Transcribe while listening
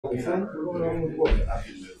you think? We're going on with what? I've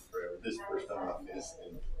been with forever. This first time I missed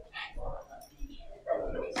him.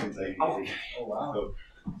 Since '88. Oh, wow. So,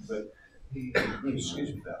 but he excuse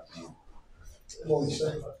me about me. What you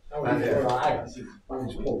say? All right. My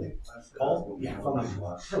name's Paul. Paul? Yeah, from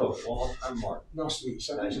Hello, Paul. I'm Mark. Nice to meet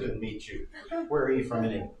you. Nice to meet you. Where are you from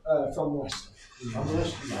in England? From Leicester. From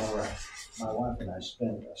Leicester. All right. My wife and I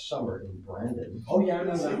spent a summer in Brandon. Oh, yeah, I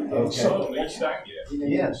know that. Okay. So, East side,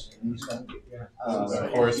 Yes.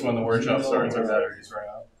 Of course, when the workshop starts, our batteries run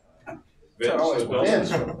out.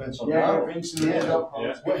 Vince. yeah, Vincent, Yeah.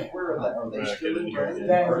 Where are they? Are they still in Brandon?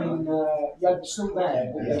 they're in, yeah, they're still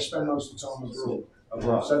there, but they spend most of the time abroad.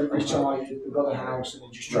 Abroad. So they retired, they've got a house, and they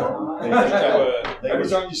just travel. They Every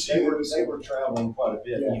time you see them, they were traveling quite a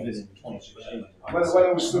bit, Yeah. even in 2016. When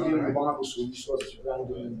I was studying in the Bible school, we started to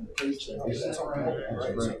Brandon and preach there. That's all right.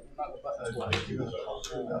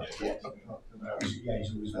 Yeah,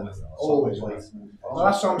 he's always late. The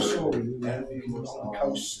last time I saw him, he was on the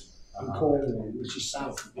coast in Cornwall, which is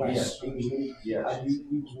southwest England. Yes. And he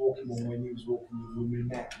was walking one way, and he was walking when we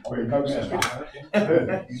met on the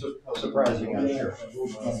coast. Surprising, I'm sure.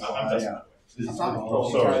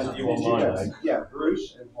 Oh, sorry, you won't mind. Yeah, Bruce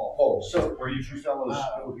and Paul. So, were you two fellows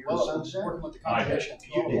still here in Sunset? Working with the congregation.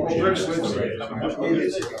 You did. Well, Bruce lives there. I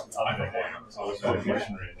was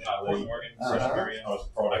education right now. I was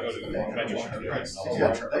probably go to the convention.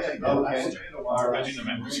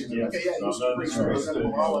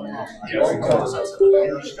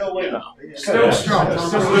 You're still with them. Still strong.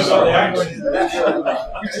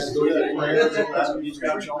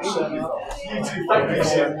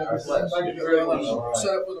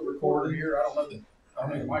 Set up with a recorder here. I don't know that I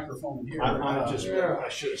need a microphone in here. I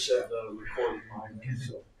should have said the recording mic.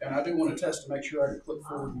 And I do want to test to make sure I can click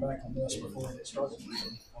forward and back on this before I get started.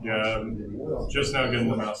 Yeah, just now getting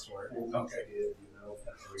the mouse to work. Okay.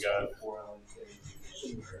 We got it.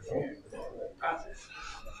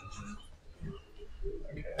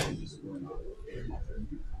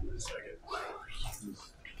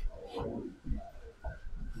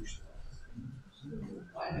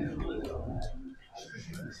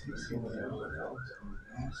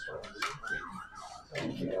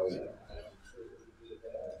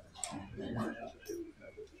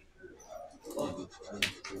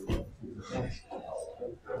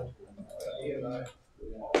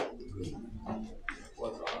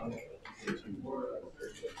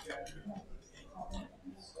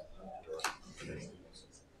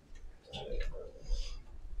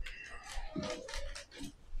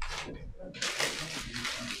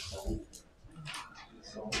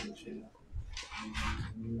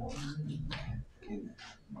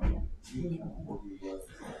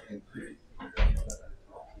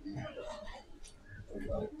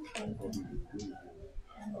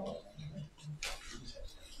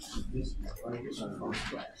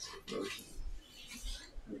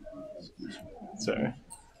 Sorry.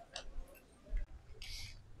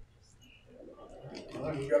 All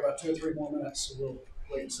right, we've got about 2 or 3 more minutes, so we'll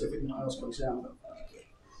wait and see if anyone else comes down.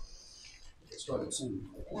 Get started soon.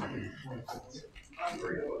 Oh,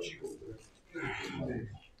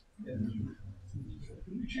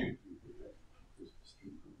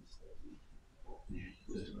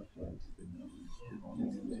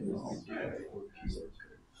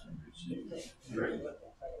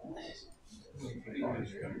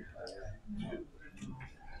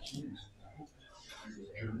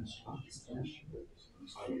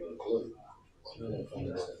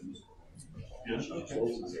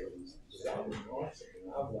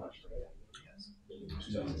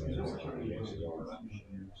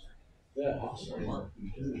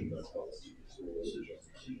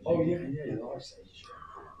 yeah.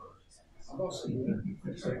 I've got some.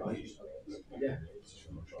 Yeah.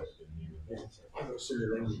 I've got some of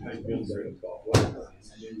them ones that have got one, and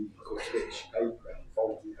then you could switch paper and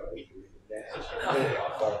fold it over it down.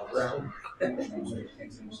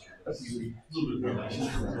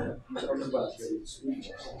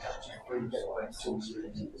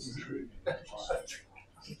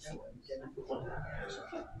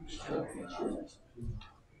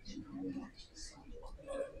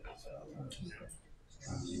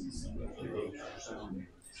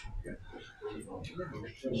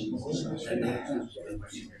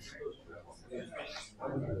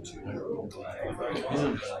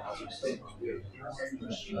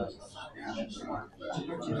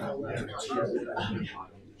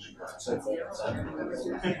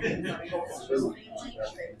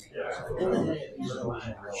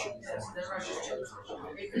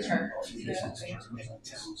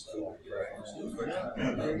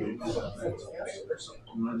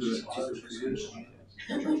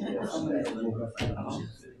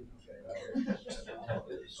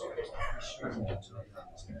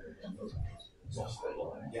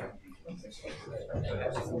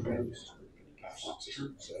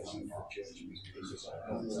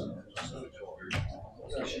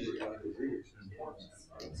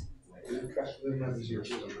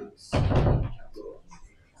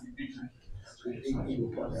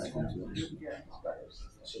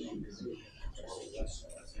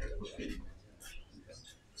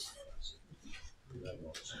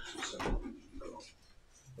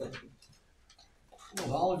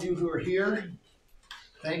 Well, all of you who are here,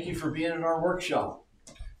 thank you for being in our workshop.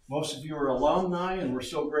 Most of you are alumni, and we're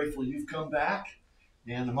so grateful you've come back.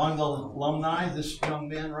 And among the alumni, this young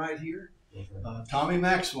man right here, Tommy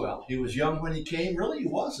Maxwell. He was young when he came. Really, he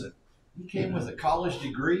wasn't. He came with a college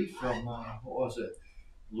degree from, what was it,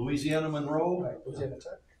 Louisiana Monroe? Right, Louisiana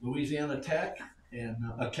Tech. Louisiana Tech, and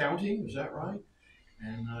accounting, is that right?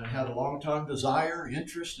 And had a long time desire,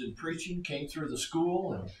 interest in preaching, came through the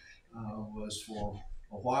school, and was for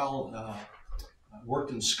a while,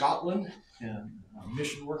 worked in Scotland and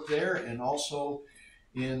mission work there, and also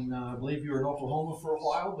in, I believe you were in Oklahoma for a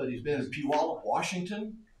while, but he's been in Puyallup,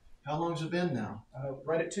 Washington. How long has it been now?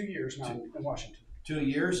 Right at 2 years now in Washington. 2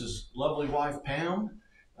 years. His lovely wife, Pam,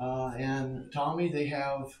 and Tommy, they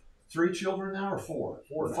have 3 children now, or 4?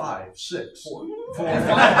 4, 5, 6. 4,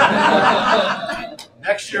 5.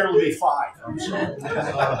 Next year it'll be 5.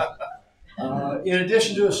 In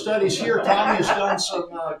addition to his studies here, Tommy has done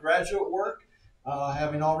some graduate work,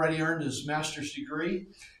 having already earned his master's degree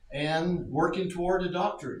and working toward a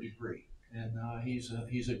doctorate degree. And he's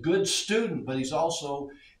a good student, but he's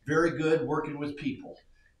also very good working with people.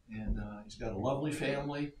 And he's got a lovely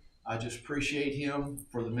family. I just appreciate him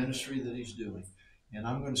for the ministry that he's doing. And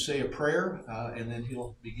I'm going to say a prayer, and then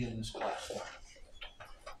he'll begin his class.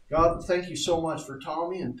 God, thank you so much for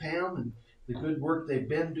Tommy and Pam and the good work they've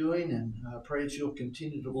been doing, and I pray that you'll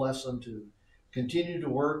continue to bless them to continue to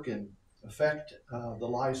work and affect the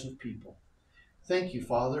lives of people. Thank you,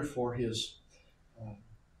 Father, for his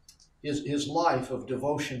life of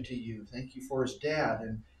devotion to you. Thank you for his dad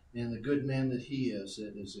and the good man that he is,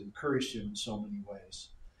 that has encouraged him in so many ways.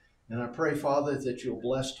 And I pray, Father, that you'll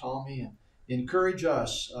bless Tommy and encourage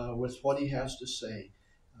us with what he has to say.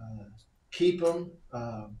 Keep him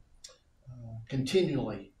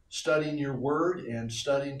continually studying your word and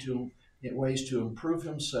studying ways to improve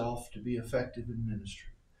himself to be effective in ministry.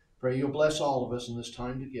 Pray you'll bless all of us in this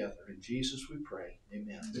time together. In Jesus we pray.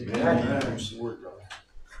 Amen. Amen. There's the word, brother.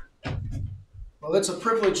 Well, it's a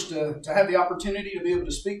privilege to have the opportunity to be able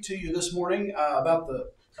to speak to you this morning about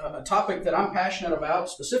a topic that I'm passionate about,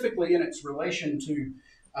 specifically in its relation to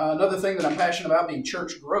another thing that I'm passionate about, being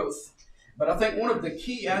church growth. But I think one of the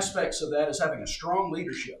key aspects of that is having a strong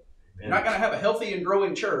leadership. You're not going to have a healthy and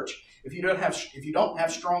growing church if you don't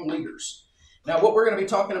have strong leaders. Now, what we're going to be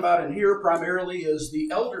talking about in here primarily is the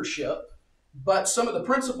eldership, but some of the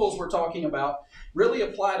principles we're talking about really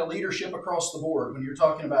apply to leadership across the board when you're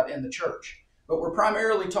talking about in the church. But we're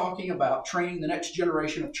primarily talking about training the next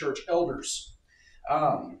generation of church elders.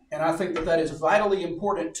 And I think that is vitally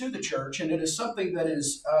important to the church, and it is something that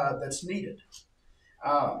is that's needed.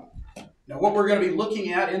 Now, what we're going to be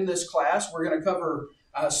looking at in this class, we're going to cover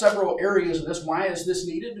several areas of this. Why is this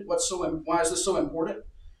needed? Why is this so important?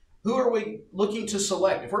 Who are we looking to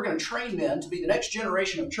select? If we're going to train men to be the next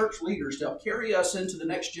generation of church leaders, to help carry us into the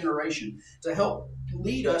next generation, to help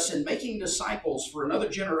lead us in making disciples for another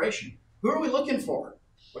generation, who are we looking for?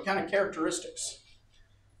 What kind of characteristics?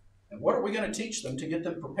 And what are we going to teach them to get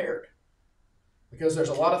them prepared? Because there's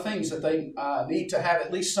a lot of things that they need to have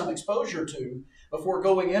at least some exposure to before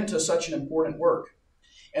going into such an important work.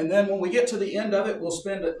 And then when we get to the end of it, we'll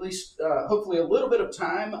spend at least, hopefully, a little bit of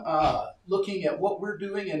time looking at what we're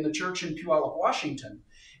doing in the church in Puyallup, Washington.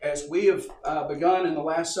 As we have begun in the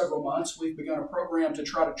last several months, we've begun a program to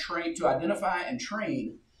try to identify and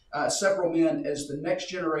train several men as the next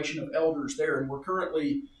generation of elders there. And we're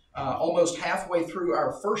currently almost halfway through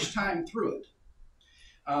our first time through it.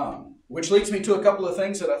 Which leads me to a couple of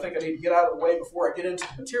things that I think I need to get out of the way before I get into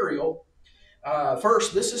the material.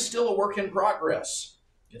 First, this is still a work in progress.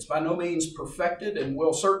 It's by no means perfected, and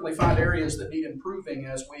we'll certainly find areas that need improving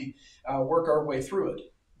as we work our way through it.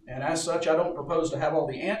 And as such, I don't propose to have all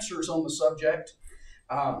the answers on the subject,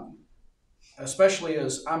 especially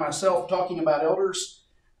as I myself, talking about elders,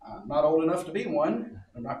 I'm not old enough to be one.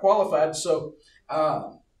 I'm not qualified. So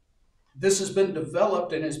this has been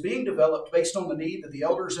developed and is being developed based on the need that the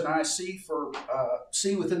elders and I see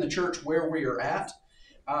within the church where we are at.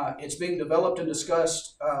 It's being developed and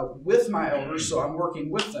discussed with my elders, so I'm working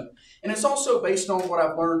with them. And it's also based on what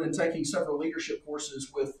I've learned in taking several leadership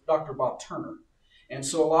courses with Dr. Bob Turner. And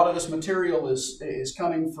so a lot of this material is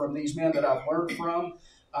coming from these men that I've learned from,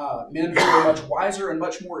 men who are much wiser and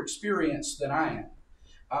much more experienced than I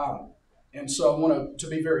am. And so I want to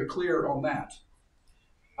be very clear on that.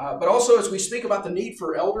 But also, as we speak about the need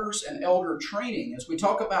for elders and elder training, as we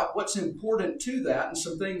talk about what's important to that and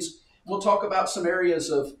some things, we'll talk about some areas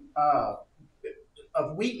of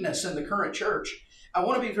weakness in the current church. I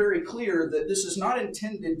want to be very clear that this is not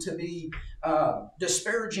intended to be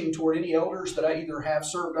disparaging toward any elders that I either have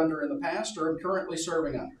served under in the past or am currently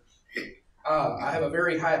serving under. I have a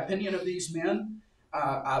very high opinion of these men.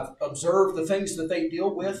 I've observed the things that they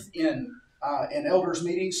deal with in elders'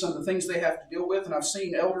 meetings, some of the things they have to deal with, and I've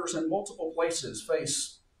seen elders in multiple places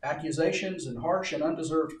face accusations and harsh and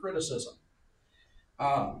undeserved criticism.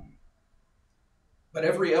 But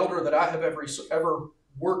every elder that I have ever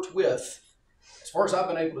worked with, as far as I've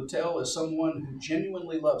been able to tell, is someone who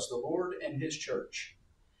genuinely loves the Lord and His church.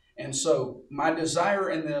 And so my desire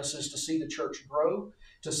in this is to see the church grow,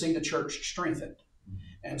 to see the church strengthened.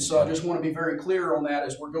 And so I just want to be very clear on that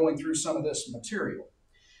as we're going through some of this material.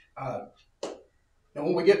 And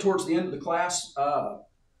when we get towards the end of the class,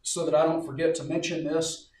 so that I don't forget to mention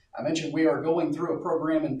this, I mentioned we are going through a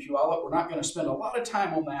program in Puyallup. We're not going to spend a lot of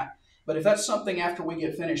time on that, but if that's something after we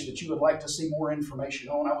get finished that you would like to see more information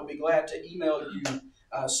on, I would be glad to email you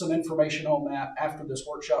some information on that after this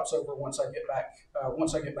workshop's over. Once I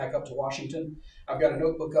get back up to Washington, I've got a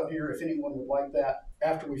notebook up here. If anyone would like that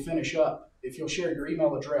after we finish up, if you'll share your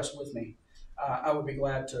email address with me, I would be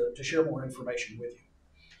glad to share more information with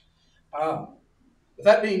you. With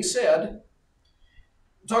that being said,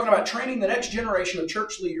 I'm talking about training the next generation of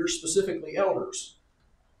church leaders, specifically elders.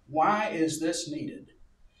 Why is this needed?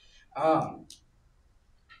 And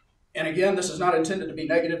again, this is not intended to be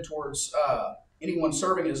negative towards anyone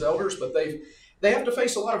serving as elders, but they have to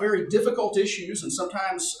face a lot of very difficult issues and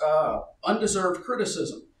sometimes undeserved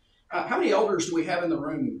criticism. How many elders do we have in the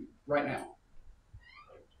room right now?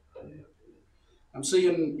 I'm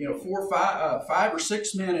seeing 5 or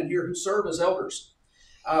 6 men in here who serve as elders.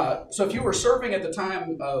 So if you were serving at the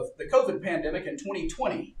time of the COVID pandemic in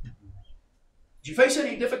 2020, did you face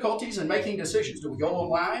any difficulties in making decisions? Do we go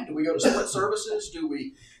online? Do we go to split services? Do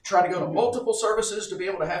we try to go to multiple services to be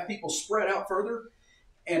able to have people spread out further?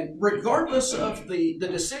 And regardless of the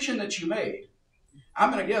decision that you made,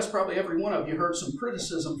 I'm going to guess probably every one of you heard some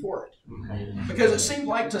criticism for it. Because it seemed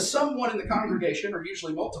like to someone in the congregation, or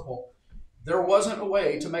usually multiple, there wasn't a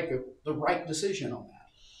way to make the right decision on that.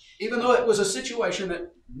 Even though it was a situation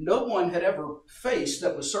that no one had ever faced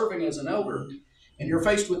that was serving as an elder, and you're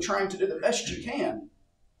faced with trying to do the best you can,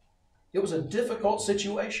 it was a difficult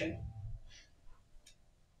situation.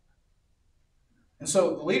 And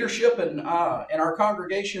so the leadership in our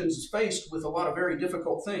congregations is faced with a lot of very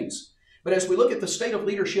difficult things. But as we look at the state of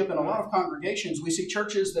leadership in a lot of congregations, we see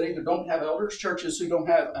churches that either don't have elders, churches who don't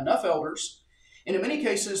have enough elders, and in many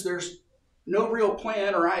cases there's no real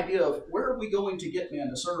plan or idea of where are we going to get men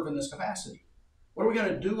to serve in this capacity? What are we going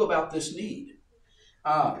to do about this need?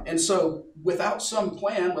 And so without some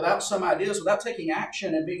plan, without some ideas, without taking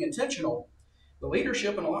action and being intentional, the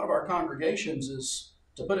leadership in a lot of our congregations is,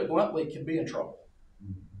 to put it bluntly, can be in trouble.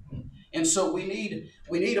 And so we need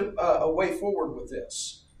a way forward with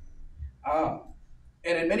this. And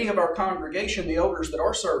in many of our congregation, the elders that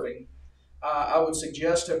are serving, I would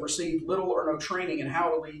suggest have received little or no training in how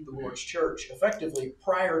to lead the Lord's church effectively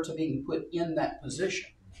prior to being put in that position.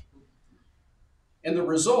 And the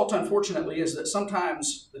result, unfortunately, is that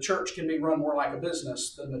sometimes the church can be run more like a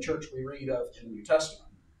business than the church we read of in the New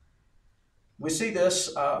Testament. We see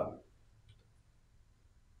this. My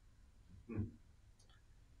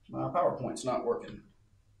PowerPoint's not working.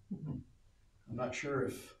 I'm not sure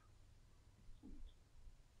if,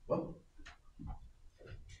 well,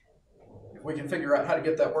 if we can figure out how to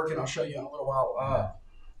get that working, I'll show you in a little while.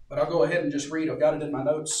 But I'll go ahead and just read. I've got it in my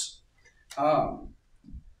notes.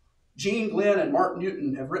 Gene Glenn and Mark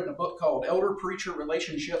Newton have written a book called Elder Preacher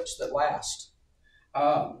Relationships That Last.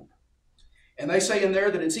 And they say in there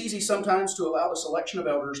that it's easy sometimes to allow the selection of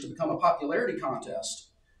elders to become a popularity contest,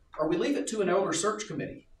 or we leave it to an elder search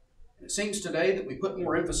committee. And it seems today that we put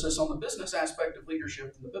more emphasis on the business aspect of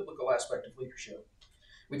leadership than the biblical aspect of leadership.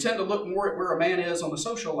 We tend to look more at where a man is on the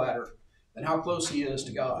social ladder than how close he is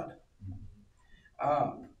to God.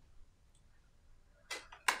 Let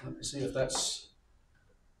me see if that's...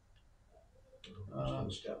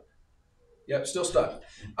 still stuck.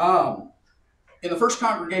 In the first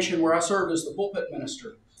congregation where I served as the pulpit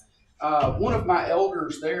minister, one of my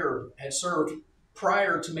elders there had served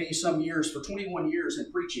prior to me some years for 21 years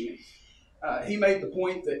in preaching. He made the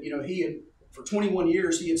point that he had for 21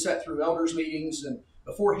 years he had sat through elders meetings, and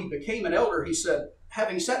before he became an elder, he said,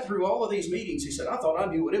 having sat through all of these meetings, he said, I thought I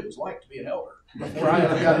knew what it was like to be an elder before I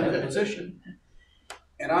ever got into the position.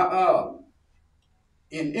 And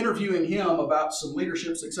in interviewing him about some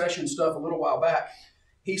leadership succession stuff a little while back,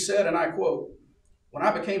 he said, and I quote, when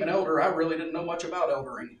I became an elder, I really didn't know much about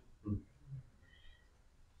eldering.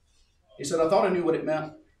 He said, I thought I knew what it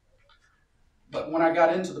meant. But when I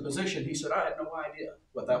got into the position, he said, I had no idea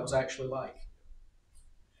what that was actually like.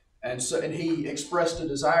 And he expressed a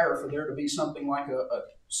desire for there to be something like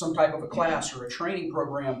some type of a class or a training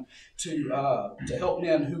program to help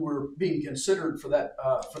men who were being considered for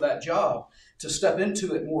that job to step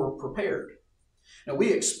into it more prepared. Now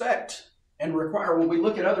we expect and require, when we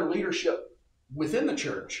look at other leadership within the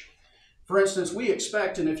church, for instance, we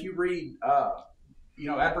expect, and if you read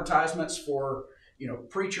advertisements for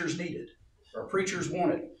preachers needed or preachers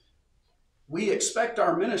wanted, we expect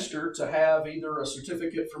our minister to have either a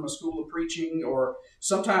certificate from a school of preaching or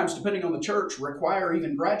sometimes, depending on the church, require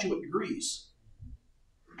even graduate degrees.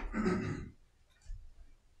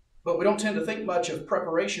 But we don't tend to think much of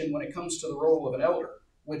preparation when it comes to the role of an elder,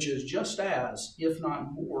 which is just as, if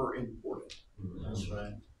not more, important. That's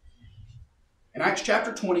right. In Acts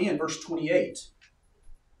chapter 20 and verse 28,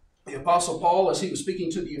 the Apostle Paul, as he was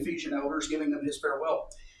speaking to the Ephesian elders, giving them his farewell,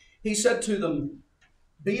 he said to them,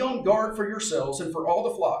 be on guard for yourselves and for all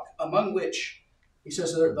the flock, among which, he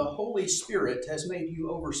says, that the Holy Spirit has made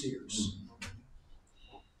you overseers,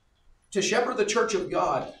 to shepherd the church of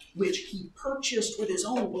God, which he purchased with his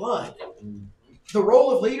own blood. The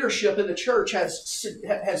role of leadership in the church has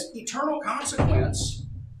eternal consequence.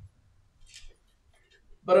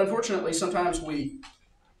 But unfortunately, sometimes we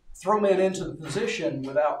throw men into the position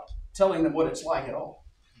without telling them what it's like at all.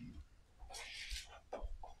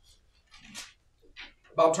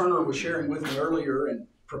 Bob Turner was sharing with me earlier and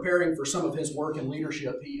preparing for some of his work in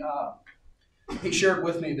leadership. He shared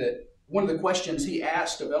with me that one of the questions he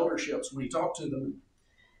asked of elderships when he talked to them,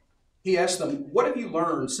 he asked them, what have you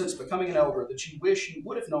learned since becoming an elder that you wish you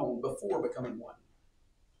would have known before becoming one?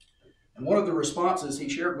 And one of the responses he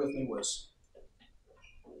shared with me was,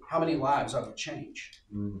 how many lives I would change.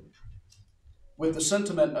 With the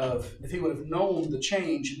sentiment of, if he would have known the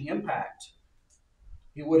change and the impact,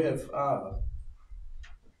 he would have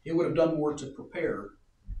done more to prepare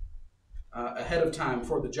ahead of time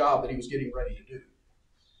for the job that he was getting ready to do.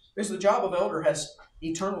 Because the job of elder has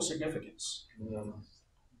eternal significance.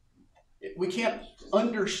 We can't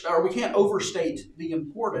overstate the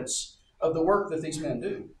importance of the work that these men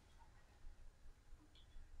do.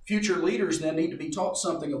 Future leaders then need to be taught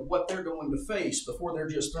something of what they're going to face before they're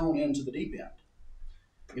just thrown into the deep end.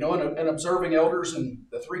 And observing elders in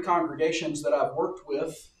the 3 congregations that I've worked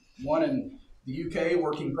with, one in the UK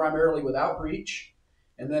working primarily with outreach,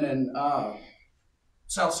 and then in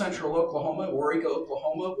South Central Oklahoma, Waurika,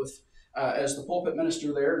 Oklahoma, with as the pulpit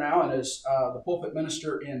minister there now, and as the pulpit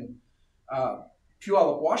minister in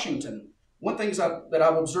Puyallup, Washington. One thing that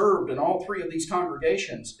I've observed in all 3 of these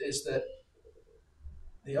congregations is that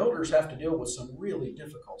the elders have to deal with some really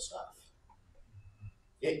difficult stuff.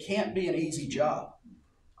 It can't be an easy job.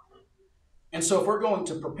 And so if we're going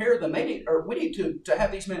to prepare them, we need to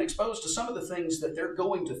have these men exposed to some of the things that they're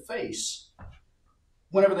going to face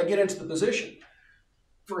whenever they get into the position.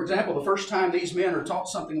 For example, the first time these men are taught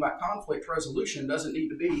something about conflict resolution doesn't need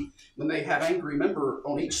to be when they have angry member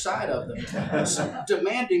on each side of them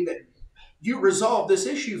demanding that you resolve this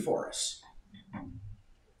issue for us.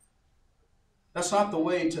 That's not the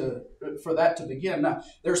way for that to begin. Now,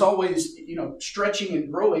 there's always, stretching and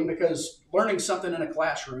growing, because learning something in a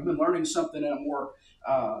classroom and learning something in a more,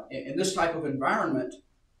 in this type of environment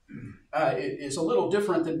is a little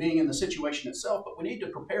different than being in the situation itself, but we need to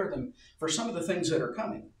prepare them for some of the things that are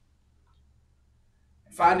coming.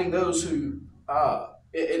 Finding those who,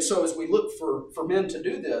 and so as we look for men to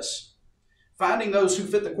do this, finding those who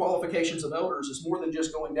fit the qualifications of elders is more than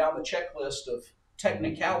just going down the checklist of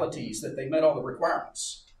technicalities that they met all the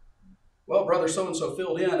requirements. Well, brother so-and-so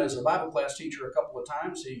filled in as a Bible class teacher a couple of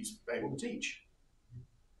times, he's able to teach.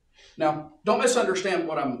 Now, don't misunderstand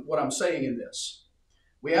what I'm saying in this.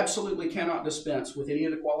 We absolutely cannot dispense with any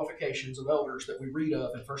of the qualifications of elders that we read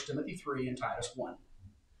of in 1 Timothy 3 and Titus 1.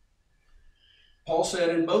 Paul said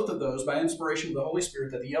in both of those, by inspiration of the Holy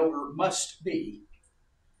Spirit, that the elder must be,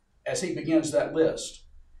 as he begins that list.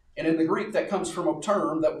 And in the Greek, that comes from a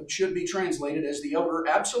term that should be translated as the elder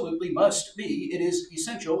absolutely must be. It is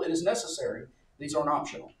essential. It is necessary. These aren't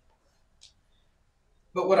optional.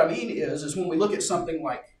 But what I mean is when we look at something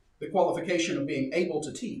like the qualification of being able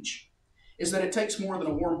to teach, is that it takes more than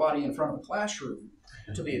a warm body in front of a classroom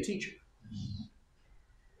to be a teacher.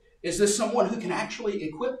 Is this someone who can actually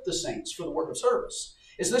equip the saints for the work of service?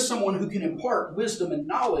 Is this someone who can impart wisdom and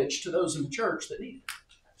knowledge to those in the church that need it?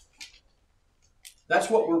 That's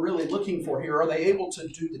what we're really looking for here. Are they able to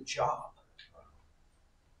do the job?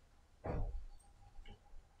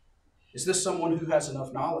 Is this someone who has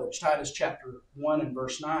enough knowledge, Titus chapter 1 and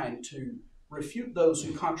verse 9, to refute those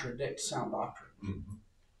who contradict sound doctrine?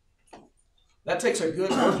 That takes a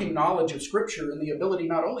good working knowledge of Scripture and the ability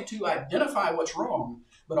not only to identify what's wrong,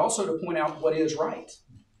 but also to point out what is right,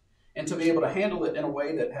 and to be able to handle it in a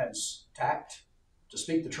way that has tact, to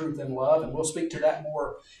speak the truth in love, and we'll speak to that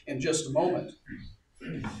more in just a moment.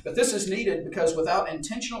 But this is needed because without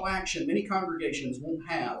intentional action, many congregations won't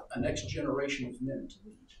have a next generation of men to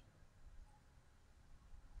lead.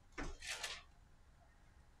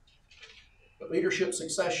 But leadership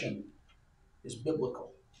succession is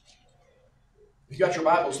biblical. If you've got your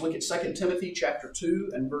Bibles, look at 2 Timothy chapter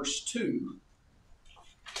 2 and verse 2.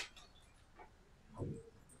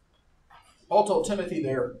 Paul told Timothy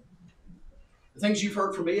there, the things you've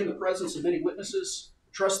heard from me in the presence of many witnesses,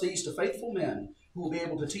 trust these to faithful men who will be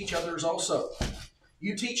able to teach others also.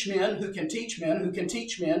 You teach men who can teach men who can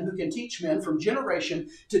teach men who can teach men from generation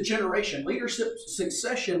to generation. Leadership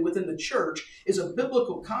succession within the church is a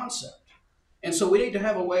biblical concept. And so we need to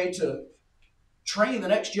have a way to train the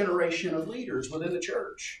next generation of leaders within the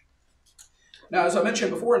church. Now, as I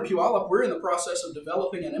mentioned before in Puyallup, we're in the process of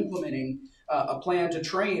developing and implementing a plan to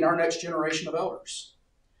train our next generation of elders.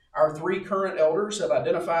 Our 3 current elders have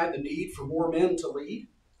identified the need for more men to lead,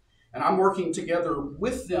 and I'm working together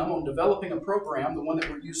with them on developing a program, the one that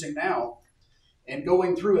we're using now, and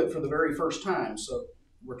going through it for the very first time. So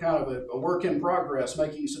we're kind of a work in progress,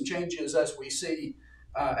 making some changes as we see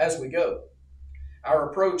as we go.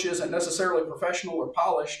 Our approach isn't necessarily professional or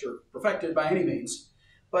polished or perfected by any means,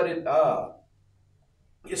 but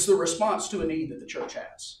it's the response to a need that the church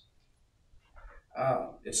has.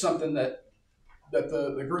 It's something that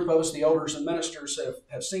the group of us, the elders and ministers,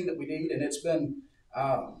 have seen that we need, and it's going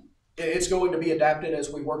to be adapted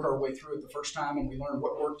as we work our way through it the first time and we learn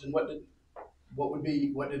what worked and what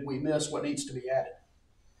did we miss, what needs to be added.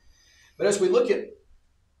 But as we look at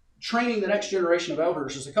training the next generation of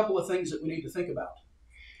elders, there's a couple of things that we need to think about.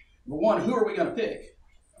 Number one, who are we going to pick?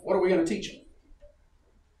 What are we going to teach them?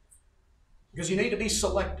 Because you need to be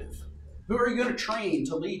selective. Who are you going to train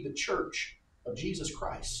to lead the church of Jesus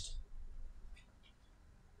Christ?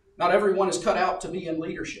 Not everyone is cut out to be in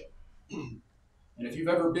leadership. And if you've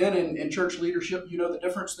ever been in church leadership, you know the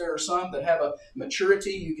difference. There are some that have a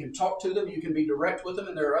maturity. You can talk to them. You can be direct with them.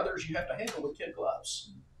 And there are others you have to handle with kid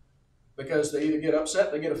gloves. Because they either get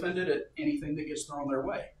upset, they get offended at anything that gets thrown their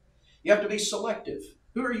way. You have to be selective.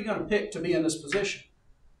 Who are you going to pick to be in this position?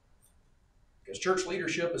 Because church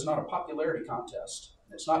leadership is not a popularity contest.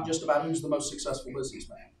 It's not just about who's the most successful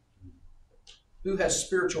businessman. Who has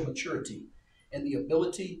spiritual maturity and the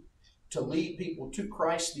ability to lead people to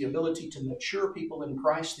Christ, the ability to mature people in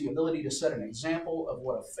Christ, the ability to set an example of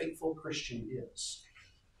what a faithful Christian is.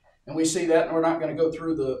 And we see that, and we're not going to go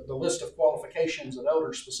through the list of qualifications of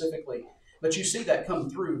elders specifically, but you see that come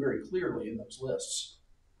through very clearly in those lists.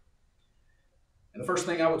 And the first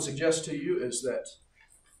thing I would suggest to you is that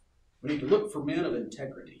we need to look for men of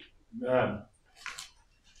integrity. Amen.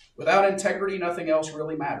 Without integrity, nothing else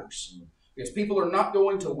really matters. Because people are not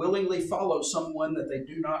going to willingly follow someone that they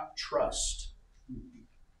do not trust.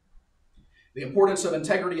 The importance of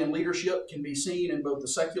integrity in leadership can be seen in both the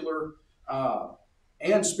secular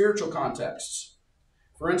and spiritual contexts.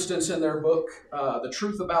 For instance, in their book, The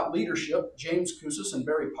Truth About Leadership, James Kouzes and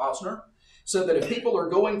Barry Posner said that if people are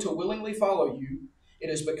going to willingly follow you, it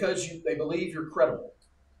is because they believe you're credible.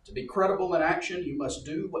 To be credible in action, you must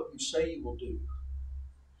do what you say you will do.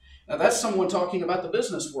 Now, that's someone talking about the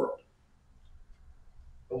business world.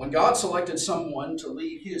 But when God selected someone to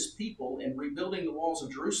lead his people in rebuilding the walls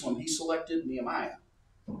of Jerusalem, he selected Nehemiah,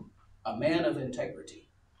 a man of integrity.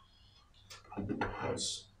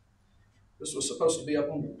 This was supposed to be up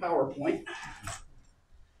on the PowerPoint.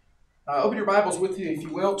 Open your Bibles with you, if you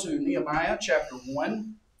will, to Nehemiah chapter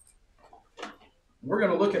 1. We're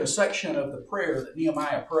going to look at a section of the prayer that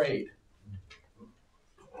Nehemiah prayed.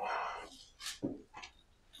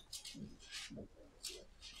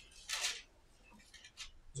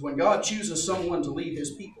 When God chooses someone to lead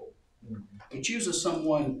his people, he chooses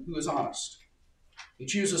someone who is honest. He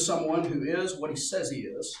chooses someone who is what he says he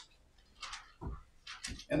is.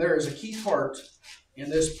 And there is a key part in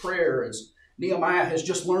this prayer as Nehemiah has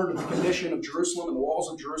just learned of the condition of Jerusalem and the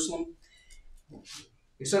walls of Jerusalem.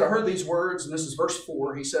 He said, I heard these words, and this is verse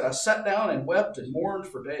 4. He said, I sat down and wept and mourned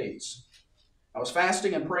for days. I was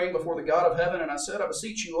fasting and praying before the God of heaven, and I said, I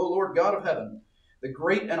beseech you, O Lord God of heaven, The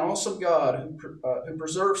great and awesome God who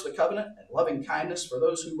preserves the covenant and loving kindness for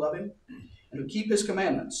those who love him and who keep his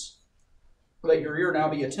commandments. Let your ear now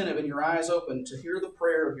be attentive and your eyes open to hear the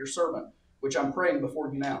prayer of your servant, which I'm praying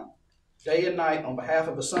before you now, day and night on behalf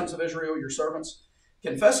of the sons of Israel, your servants,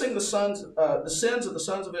 confessing the sins of the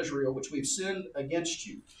sons of Israel, which we've sinned against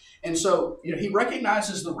you. And so, he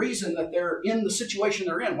recognizes the reason that they're in the situation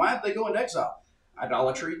they're in. Why did they go into exile?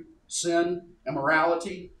 Idolatry, sin,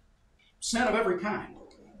 immorality, sin of every kind.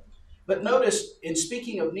 But notice, in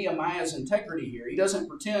speaking of Nehemiah's integrity here, he doesn't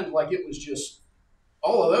pretend like it was just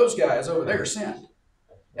all of those guys over there sinned.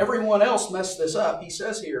 Everyone else messed this up. He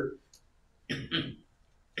says here,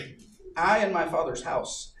 I and my father's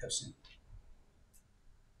house have sinned.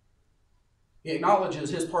 He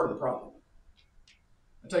acknowledges his part of the problem.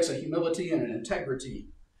 It takes a humility and an integrity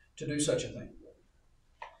to do such a thing.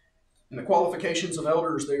 In the qualifications of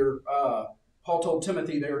elders, Paul told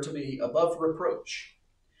Timothy they are to be above reproach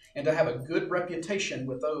and to have a good reputation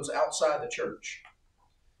with those outside the church.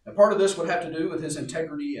 And part of this would have to do with his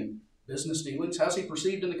integrity and business dealings. How's he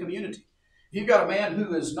perceived in the community? If you've got a man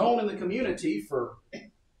who is known in the community for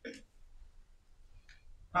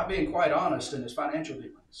not being quite honest in his financial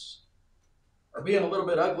dealings, or being a little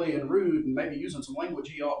bit ugly and rude and maybe using some language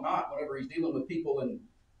he ought not whenever he's dealing with people in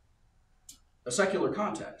a secular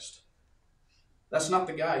context, that's not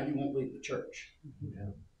the guy you want lead the church.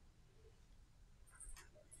 Yeah.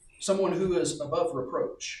 Someone who is above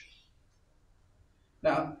reproach.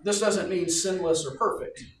 Now, this doesn't mean sinless or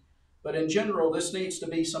perfect, but in general, this needs to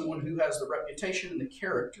be someone who has the reputation and the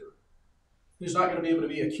character, who's not going to be able to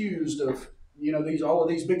be accused of, all of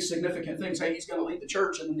these big significant things. Hey, he's going to lead the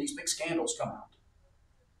church, and then these big scandals come out.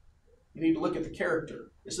 You need to look at the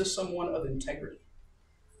character. Is this someone of integrity?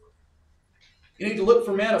 You need to look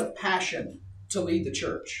for men of passion to lead the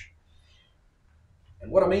church.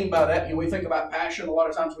 And what I mean by that, we think about passion, a lot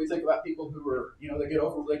of times we think about people who are,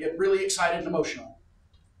 they get really excited and emotional.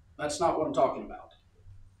 That's not what I'm talking about.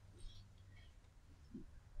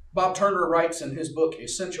 Bob Turner writes in his book,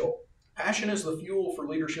 Essential, passion is the fuel for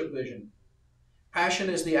leadership vision. Passion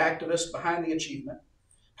is the activist behind the achievement.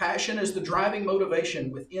 Passion is the driving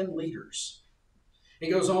motivation within leaders. He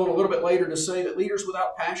goes on a little bit later to say that leaders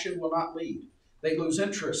without passion will not lead. They lose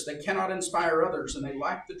interest, they cannot inspire others, and they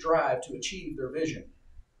lack the drive to achieve their vision.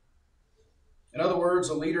 In other words,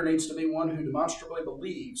 a leader needs to be one who demonstrably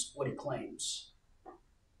believes what he claims.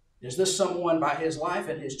 Is this someone, by his life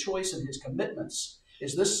and his choice and his commitments,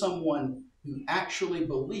 is this someone who actually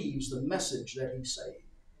believes the message that he's saying?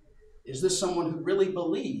 Is this someone who really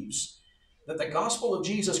believes that the gospel of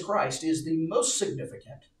Jesus Christ is the most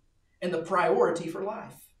significant and the priority for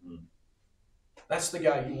life? That's the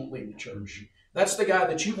guy you want leading the church. That's the guy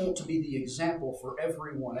that you want to be the example for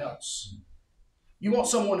everyone else. You want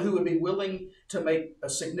someone who would be willing to make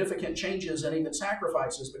significant changes and even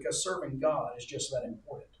sacrifices because serving God is just that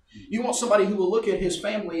important. You want somebody who will look at his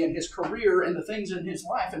family and his career and the things in his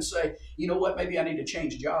life and say, you know what, maybe I need to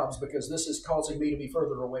change jobs because this is causing me to be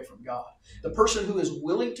further away from God. The person who is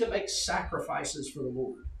willing to make sacrifices for the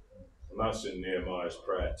Lord. And that's in Nehemiah's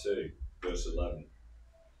prayer too, verse 11.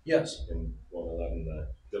 Yes. In 1:11 there.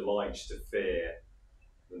 Delights to fear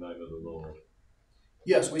the name of the Lord.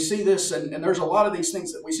 Yes, we see this, and there's a lot of these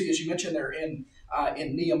things that we see, as you mentioned there, in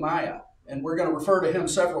Nehemiah. And we're going to refer to him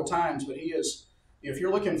several times, but he is, if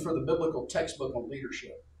you're looking for the biblical textbook on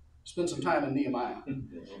leadership, spend some time in Nehemiah.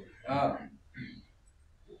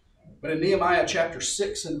 But in Nehemiah chapter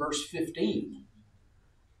 6 and verse 15,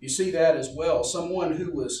 you see that as well. Someone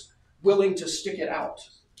who was willing to stick it out.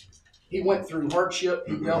 He went through hardship.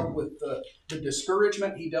 He dealt with the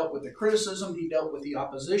discouragement. He dealt with the criticism. He dealt with the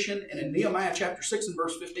opposition. And in Nehemiah chapter 6 and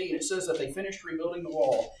verse 15, it says that they finished rebuilding the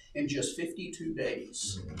wall in just 52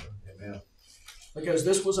 days. Amen. Because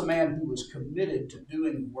this was a man who was committed to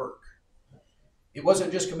doing work. He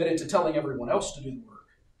wasn't just committed to telling everyone else to do the work.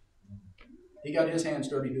 He got his hands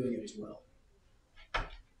dirty doing it as well.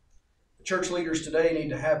 The church leaders today need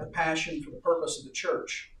to have the passion for the purpose of the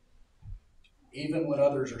church, even when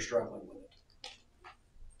others are struggling with it.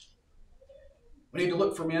 We need to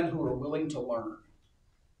look for men who are willing to learn.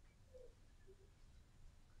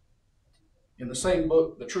 In the same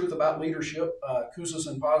book, The Truth About Leadership, Kouzes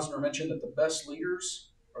and Posner mentioned that the best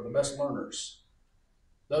leaders are the best learners.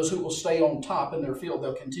 Those who will stay on top in their field,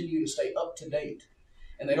 they'll continue to stay up to date.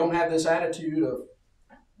 And they don't have this attitude of,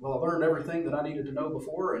 well, I learned everything that I needed to know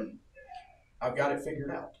before and I've got it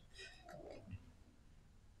figured out.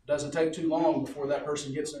 It doesn't take too long before that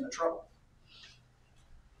person gets into trouble.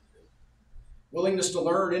 Willingness to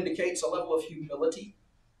learn indicates a level of humility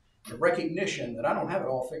and recognition that I don't have it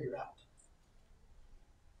all figured out.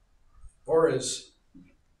 Or as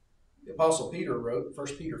The Apostle Peter wrote, 1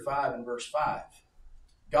 Peter 5 and verse 5,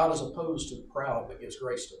 God is opposed to the proud but gives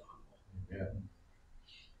grace to the humble. Yeah.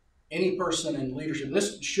 Any person in leadership,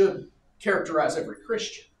 this should characterize every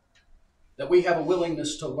Christian, that we have a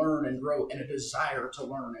willingness to learn and grow and a desire to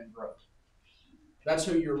learn and grow. That's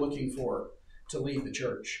who you're looking for to lead the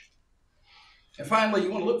church. And finally,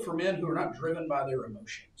 you want to look for men who are not driven by their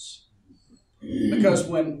emotions. Because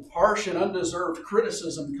when harsh and undeserved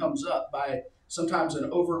criticism comes up by sometimes an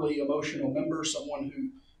overly emotional member, someone who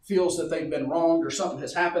feels that they've been wronged or something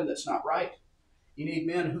has happened that's not right, you need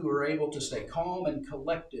men who are able to stay calm and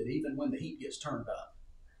collected even when the heat gets turned up.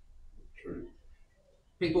 True.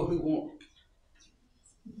 People who won't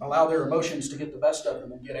allow their emotions to get the best of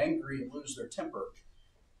them and get angry and lose their temper.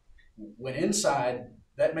 When inside,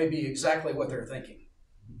 that may be exactly what they're thinking.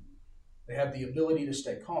 They have the ability to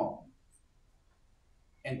stay calm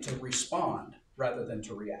and to respond rather than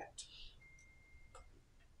to react.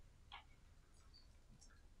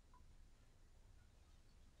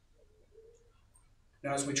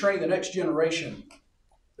 Now, as we train the next generation,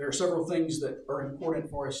 there are several things that are important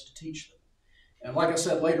for us to teach them. And like I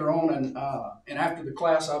said, later on and after the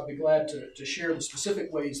class, I'll be glad to share the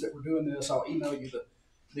specific ways that we're doing this. I'll email you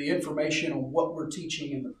the information on what we're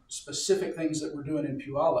teaching and the specific things that we're doing in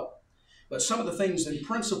Puyallup. But some of the things in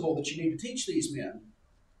principle that you need to teach these men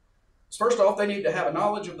is, first off, they need to have a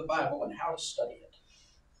knowledge of the Bible and how to study it.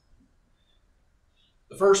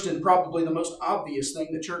 The first and probably the most obvious thing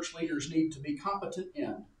that church leaders need to be competent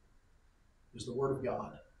in is the Word of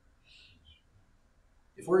God.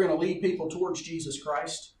 If we're going to lead people towards Jesus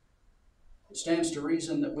Christ, it stands to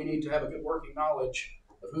reason that we need to have a good working knowledge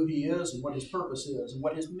of who He is and what His purpose is and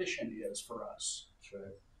what His mission is for us. That's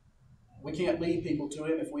right. We can't lead people to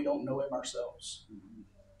Him if we don't know Him ourselves.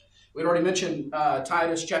 We'd already mentioned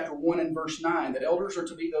Titus chapter 1 and verse 9, that elders are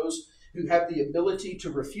to be those who have the ability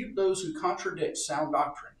to refute those who contradict sound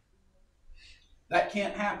doctrine. That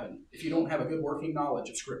can't happen if you don't have a good working knowledge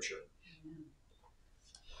of Scripture.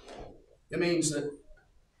 It means that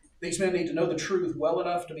these men need to know the truth well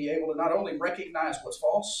enough to be able to not only recognize what's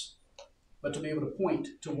false, but to be able to point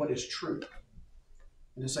to what is true.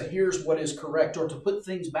 And to say, here's what is correct, or to put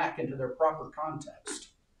things back into their proper context.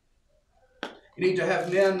 You need to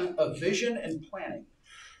have men of vision and planning.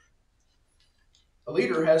 A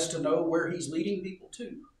leader has to know where he's leading people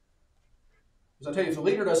to. Because I tell you, if the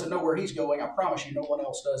leader doesn't know where he's going, I promise you no one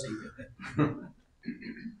else does either.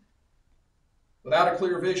 Without a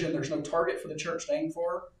clear vision, there's no target for the church to aim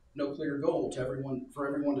for, no clear goal for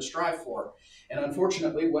everyone to strive for. And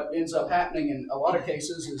unfortunately, what ends up happening in a lot of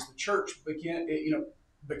cases is the church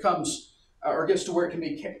becomes or gets to where it can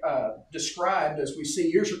be described as we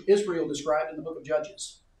see Israel described in the book of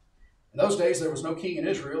Judges. In those days, there was no king in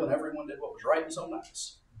Israel, and everyone did what was right in his own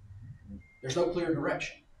eyes. There's no clear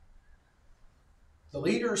direction. The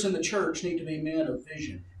leaders in the church need to be men of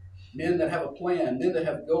vision, men that have a plan, men that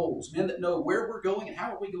have goals, men that know where we're going and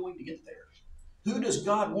how are we going to get there. Who does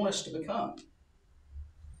God want us to become?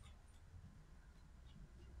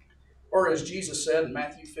 Or as Jesus said in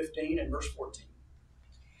Matthew 15 and verse 14,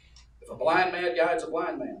 if a blind man guides a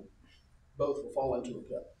blind man, both will fall into a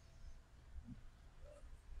pit.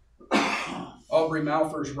 Aubrey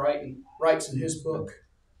Malphurs writes in his book,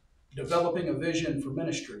 Developing a Vision for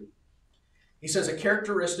Ministry. He says a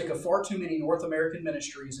characteristic of far too many North American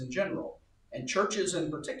ministries in general, and churches in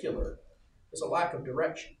particular, is a lack of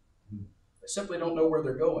direction. They simply don't know where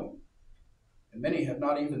they're going, and many have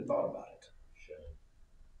not even thought about it.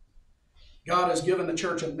 God has given the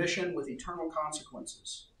church a mission with eternal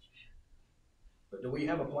consequences. But do we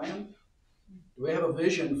have a plan? Do we have a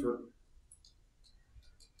vision for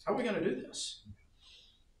how are we going to do this?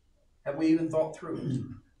 Have we even thought through it?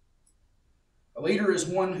 A leader is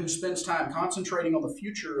one who spends time concentrating on the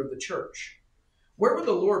future of the church. Where would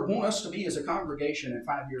the Lord want us to be as a congregation in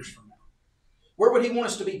 5 years from now? Where would He want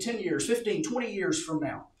us to be 10 years, 15, 20 years from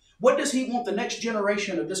now? What does He want the next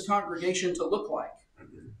generation of this congregation to look like?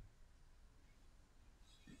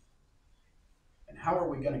 And how are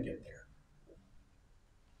we going to get there?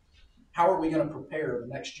 How are we going to prepare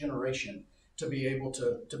the next generation to be able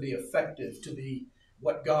to be effective, to be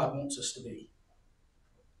what God wants us to be?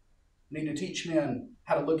 We need to teach men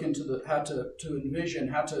how to look into how to envision,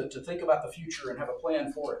 how to think about the future and have a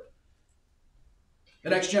plan for it. The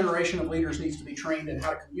next generation of leaders needs to be trained in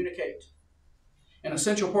how to communicate. An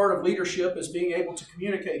essential part of leadership is being able to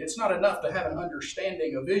communicate. It's not enough to have an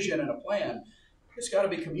understanding, a vision, and a plan. It's got to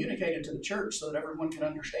be communicated to the church so that everyone can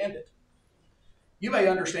understand it. You may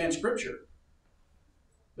understand Scripture,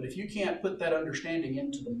 but if you can't put that understanding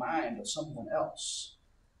into the mind of someone else,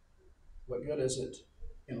 what good is it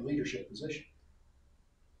in a leadership position?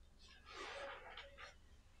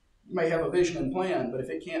 You may have a vision and plan, but if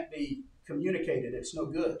it can't be communicated, it's no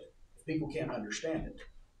good if people can't understand it.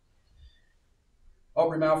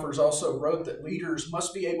 Aubrey Malfers also wrote that leaders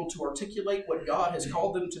must be able to articulate what God has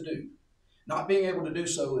called them to do. Not being able to do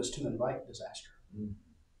so is to invite disaster.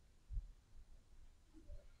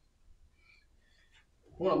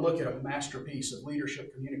 I want to look at a masterpiece of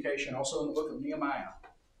leadership communication, also in the book of Nehemiah.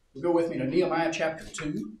 You go with me to Nehemiah chapter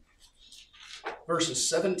 2, verses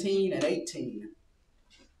 17 and 18.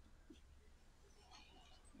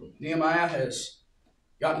 Nehemiah has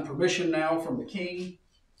gotten permission now from the king.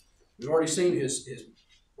 We've already seen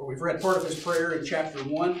we've read part of his prayer in chapter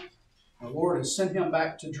 1. The Lord has sent him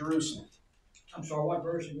back to Jerusalem. I'm sorry, what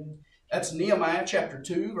verse again? That's Nehemiah chapter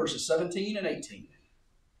 2, verses 17 and 18.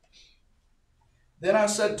 Then I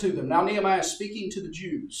said to them, now Nehemiah is speaking to the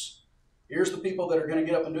Jews. Here's the people that are going to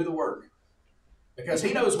get up and do the work. Because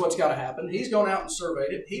he knows what's got to happen. He's gone out and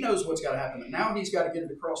surveyed it. He knows what's got to happen. And now he's got to get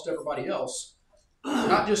it across to everybody else.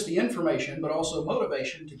 Not just the information, but also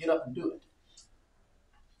motivation to get up and do it.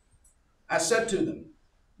 I said to them,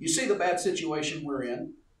 you see the bad situation we're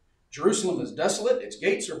in. Jerusalem is desolate. Its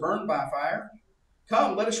gates are burned by fire.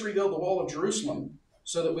 Come, let us rebuild the wall of Jerusalem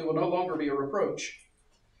so that we will no longer be a reproach.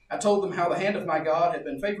 I told them how the hand of my God had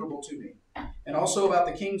been favorable to me, and also about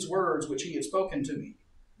the king's words which he had spoken to me.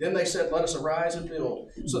 Then they said, let us arise and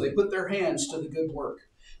build. So they put their hands to the good work.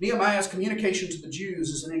 Nehemiah's communication to the Jews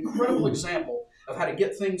is an incredible example of how to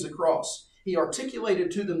get things across. He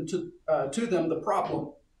articulated to them the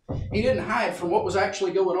problem. He didn't hide from what was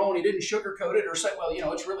actually going on. He didn't sugarcoat it or say, well,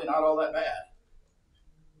 it's really not all that bad.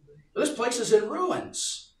 But this place is in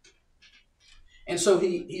ruins. And so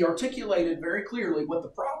he articulated very clearly what the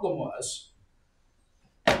problem was.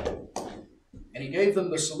 And he gave them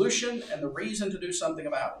the solution and the reason to do something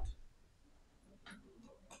about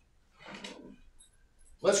it.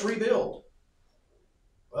 Let's rebuild.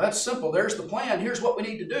 Well, that's simple. There's the plan. Here's what we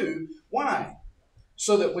need to do. Why?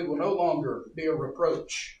 So that we will no longer be a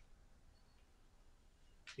reproach.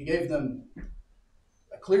 He gave them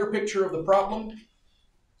a clear picture of the problem,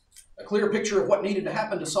 a clear picture of what needed to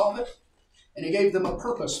happen to solve it, and he gave them a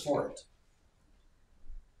purpose for it.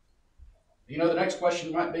 The next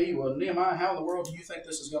question might be, well, Nehemiah, how in the world do you think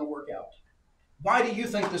this is going to work out? Why do you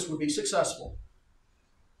think this would be successful?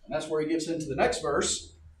 And that's where he gets into the next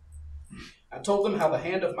verse. I told them how the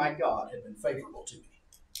hand of my God had been favorable to me.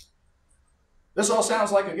 This all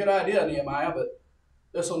sounds like a good idea, Nehemiah, but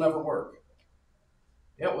this will never work.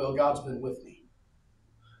 Yeah, well, God's been with me.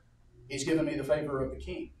 He's given me the favor of the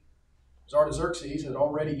king. Artaxerxes had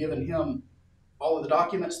already given him all of the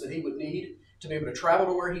documents that he would need to be able to travel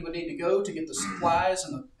to where he would need to go, to get the supplies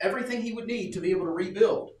and everything he would need to be able to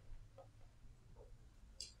rebuild.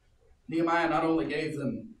 Nehemiah not only gave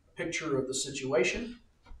them a picture of the situation,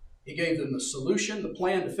 he gave them the solution, the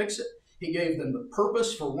plan to fix it. He gave them the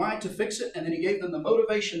purpose for why to fix it, and then he gave them the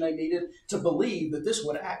motivation they needed to believe that this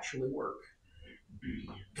would actually work.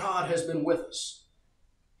 God has been with us.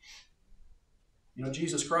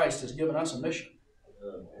 Jesus Christ has given us a mission.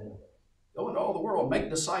 Go into all the world,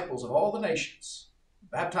 make disciples of all the nations,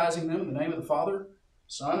 baptizing them in the name of the Father,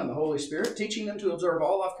 Son, and the Holy Spirit, teaching them to observe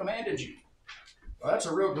all I've commanded you. Well, that's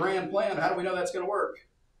a real grand plan. How do we know that's going to work?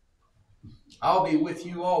 I'll be with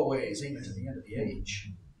you always, even to the end of the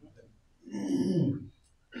age.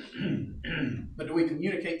 But do we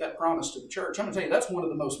communicate that promise to the church? I'm going to tell you, that's one of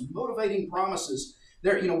the most motivating promises.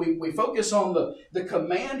 There, we focus on the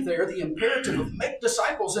command there, the imperative of make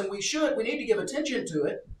disciples, and we need to give attention to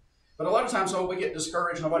it. But a lot of times, we get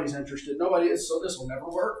discouraged, nobody's interested, nobody is, so this will never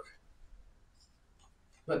work.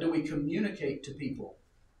 But do we communicate to people?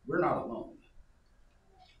 We're not alone.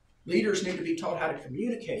 Leaders need to be taught how to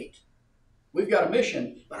communicate. We've got a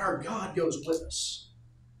mission, but our God goes with us.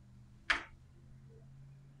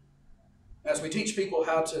 As we teach people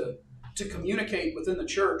how to communicate within the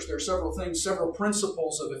church, there are several things, several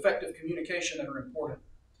principles of effective communication that are important.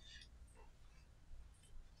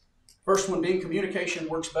 First one being communication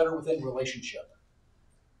works better within relationship.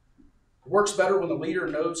 It works better when the leader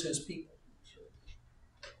knows his people.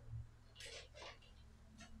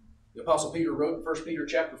 The Apostle Peter wrote in 1 Peter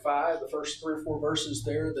chapter 5, the first 3 or 4 verses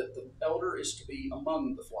there, that the elder is to be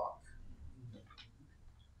among the flock.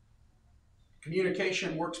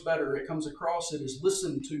 Communication works better. It comes across, it is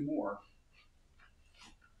listened to more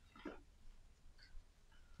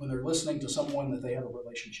when they're listening to someone that they have a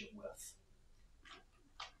relationship with.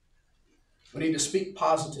 We need to speak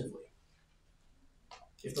positively.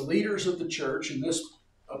 If the leaders of the church, and this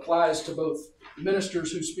applies to both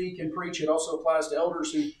ministers who speak and preach, it also applies to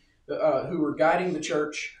elders who are guiding the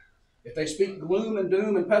church. If they speak gloom and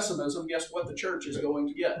doom and pessimism, guess what the church is going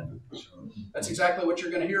to get? That's exactly what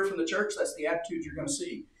you're going to hear from the church. That's the attitude you're going to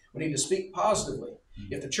see. We need to speak positively.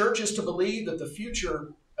 If the church is to believe that the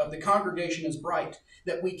future of the congregation is bright,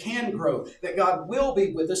 that we can grow, that God will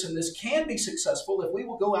be with us, and this can be successful if we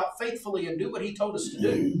will go out faithfully and do what He told us to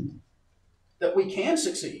do, that we can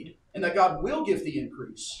succeed, and that God will give the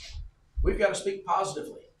increase, we've got to speak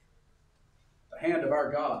positively. The hand of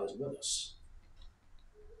our God is with us.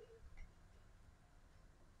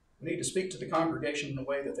 We need to speak to the congregation in a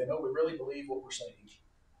way that they know we really believe what we're saying.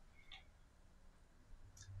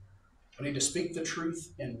 We need to speak the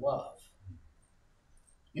truth in love.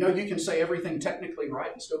 You know, you can say everything technically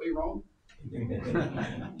right and still be wrong. We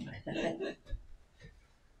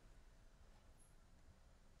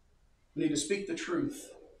need to speak the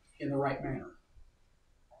truth in the right manner.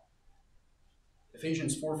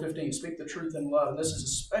 Ephesians 4:15, speak the truth in love. And this is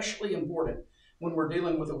especially important when we're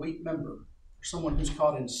dealing with a weak member or someone who's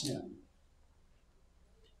caught in sin.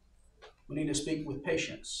 We need to speak with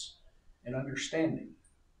patience and understanding.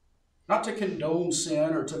 Not to condone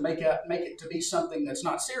sin or to make it to be something that's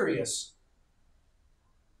not serious,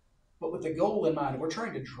 but with the goal in mind. We're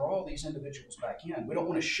trying to draw these individuals back in. We don't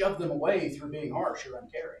want to shove them away through being harsh or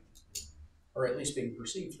uncaring, or at least being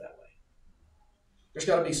perceived that way. There's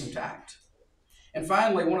got to be some tact. And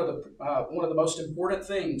finally, one of the most important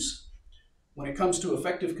things when it comes to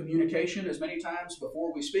effective communication is many times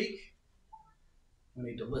before we speak, we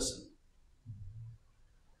need to listen.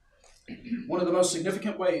 One of the most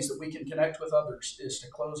significant ways that we can connect with others is to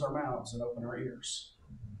close our mouths and open our ears.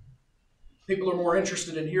 People are more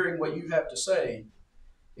interested in hearing what you have to say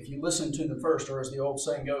if you listen to them first, or as the old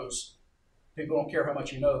saying goes, people don't care how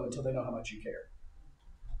much you know until they know how much you care.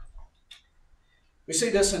 We see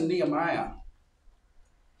this in Nehemiah.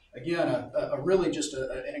 Again, really just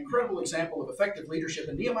an incredible example of effective leadership.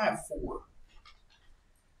 In Nehemiah 4,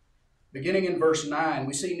 beginning in verse 9,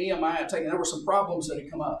 we see Nehemiah there were some problems that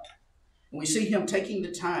had come up. And we see him taking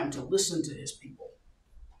the time to listen to his people.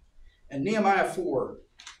 And Nehemiah 4,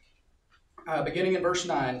 beginning in verse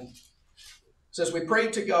 9, says, we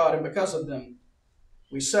prayed to God, and because of them,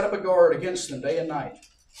 we set up a guard against them day and night.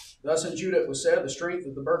 Thus in Judah it was said, the strength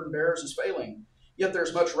of the burden bearers is failing. Yet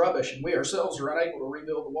there's much rubbish, and we ourselves are unable to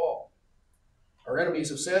rebuild the wall. Our enemies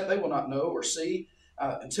have said they will not know or see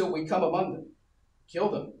until we come among them, kill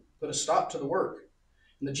them, put a stop to the work.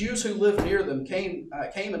 And the Jews who lived near them came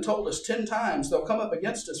and told us 10 times, they'll come up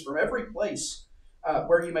against us from every place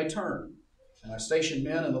where you may turn. And I stationed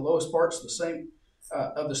men in the lowest parts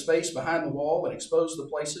of the space behind the wall and exposed the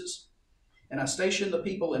places. And I stationed the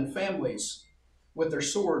people in families with their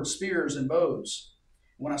swords, spears, and bows.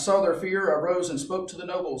 When I saw their fear, I rose and spoke to the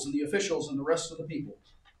nobles and the officials and the rest of the people.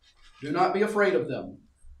 Do not be afraid of them.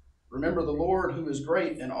 Remember the Lord who is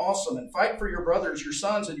great and awesome, and fight for your brothers, your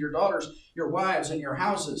sons and your daughters, your wives and your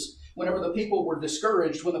houses. Whenever the people were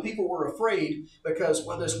discouraged, when the people were afraid, because,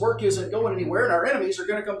 well, this work isn't going anywhere and our enemies are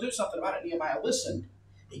going to come do something about it, Nehemiah listened.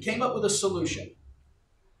 He came up with a solution,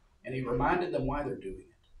 and he reminded them why they're doing it.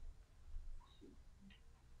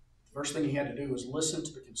 The first thing he had to do was listen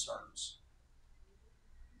to the concerns.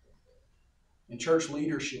 In church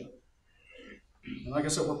leadership, and like I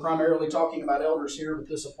said, we're primarily talking about elders here, but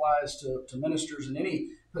this applies to ministers in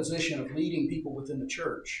any position of leading people within the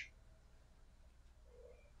church.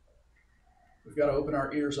 We've got to open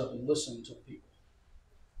our ears up and listen to the people.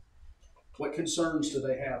 What concerns do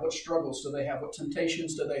they have? What struggles do they have? What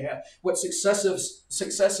temptations do they have? What successes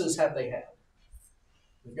have they had?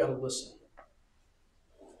 We've got to listen.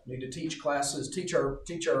 We need to teach classes, teach our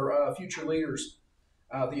future leaders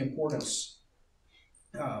the importance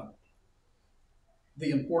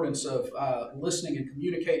of listening and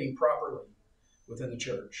communicating properly within the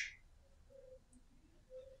church.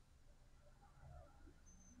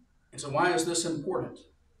 And so why is this important?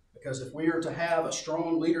 Because if we are to have a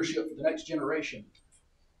strong leadership for the next generation,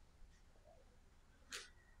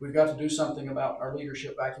 we've got to do something about our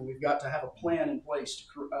leadership back, and we've got to have a plan in place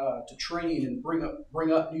to train and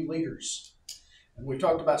bring up new leaders. And we've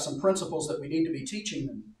talked about some principles that we need to be teaching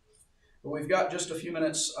them. But we've got just a few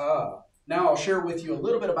minutes. Now I'll share with you a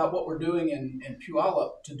little bit about what we're doing in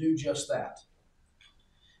Puyallup to do just that.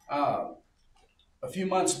 A few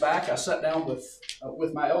months back, I sat down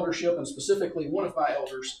with my eldership, and specifically one of my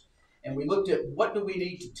elders, and we looked at what do we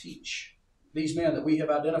need to teach these men that we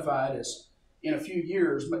have identified as, in a few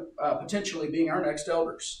years, potentially being our next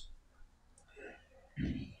elders.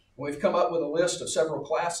 We've come up with a list of several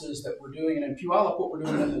classes that we're doing, and in Puyallup, what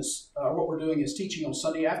we're doing is teaching on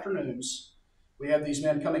Sunday afternoons. We have these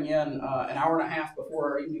men coming in an hour and a half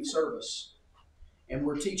before our evening service. And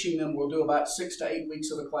we're teaching them. We'll do about 6 to 8 weeks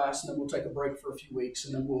of a class, and then we'll take a break for a few weeks,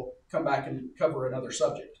 and then we'll come back and cover another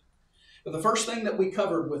subject. But the first thing that we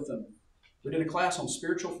covered with them, we did a class on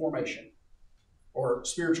spiritual formation or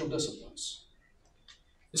spiritual disciplines.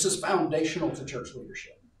 This is foundational to church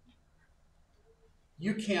leadership.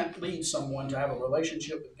 You can't lead someone to have a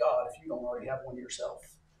relationship with God if you don't already have one yourself.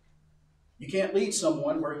 You can't lead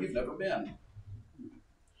someone where you've never been.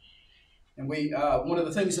 And one of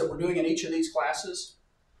the things that we're doing in each of these classes,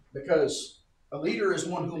 because a leader is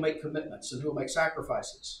one who will make commitments and who will make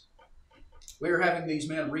sacrifices. We are having these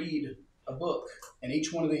men read a book in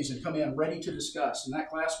each one of these and come in ready to discuss. In that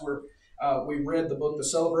class, we read the book, The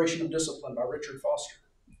Celebration of Discipline by Richard Foster.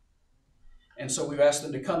 And so we've asked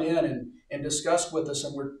them to come in and discuss with us,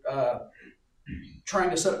 and we're trying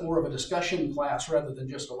to set up more of a discussion class rather than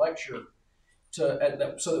just a lecture so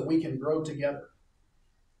that we can grow together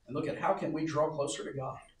and look at how can we draw closer to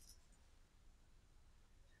God.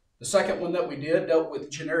 The second one that we did dealt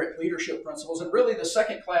with generic leadership principles, and really the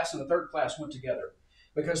second class and the third class went together,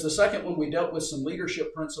 because the second one we dealt with some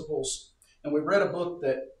leadership principles, and we read a book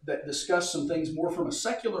that discussed some things more from a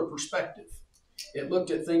secular perspective. It looked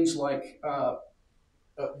at things like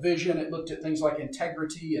vision, it looked at things like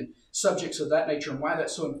integrity and subjects of that nature and why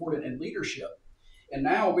that's so important in leadership. And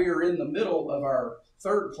now we are in the middle of our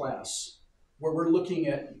third class where we're looking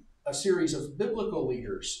at a series of biblical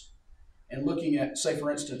leaders and looking at, say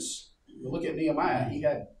for instance, we look at Nehemiah. He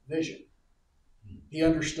had vision. He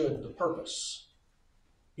understood the purpose.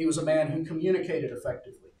 He was a man who communicated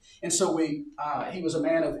effectively. And so he was a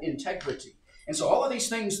man of integrity. And so all of these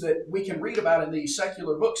things that we can read about in these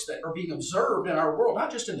secular books that are being observed in our world,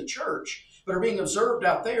 not just in the church, but are being observed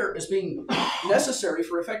out there as being necessary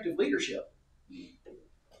for effective leadership.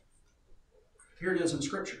 Here it is in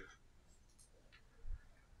Scripture.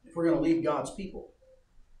 If we're going to lead God's people,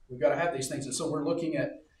 we've got to have these things. And so we're looking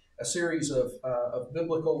at a series of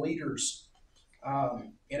biblical leaders.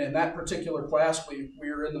 And in that particular class, we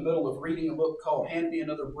are in the middle of reading a book called Hand Me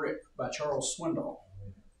Another Brick by Charles Swindoll.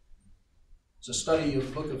 It's a study of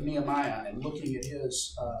the book of Nehemiah and looking at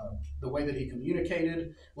the way that he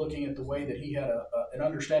communicated, looking at the way that he had an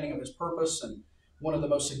understanding of his purpose. And one of the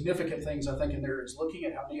most significant things I think in there is looking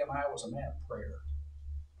at how Nehemiah was a man of prayer.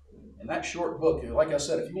 And that short book, like I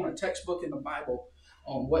said, if you want a textbook in the Bible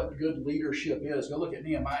on what good leadership is, go look at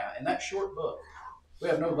Nehemiah. In that short book, we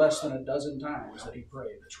have no less than a dozen times that he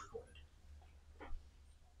prayed that's recorded.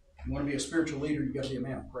 If you want to be a spiritual leader, you've got to be a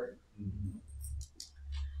man of prayer. Mm-hmm.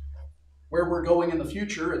 Where we're going in the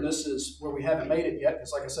future, and this is where we haven't made it yet,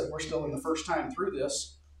 because like I said, we're still in the first time through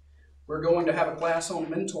this, we're going to have a class on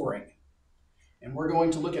mentoring. And we're going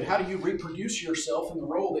to look at how do you reproduce yourself in the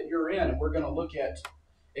role that you're in. And we're going to look at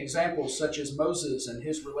examples such as Moses and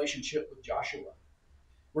his relationship with Joshua.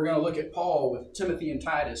 We're going to look at Paul with Timothy and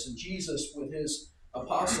Titus, and Jesus with his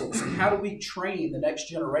apostles. And how do we train the next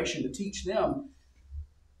generation to teach them?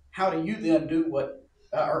 How do you then do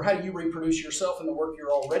or how do you reproduce yourself in the work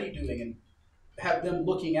you're already doing and have them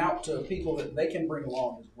looking out to people that they can bring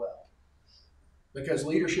along as well? Because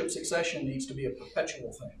leadership succession needs to be a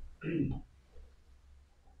perpetual thing.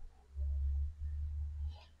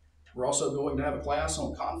 We're also going to have a class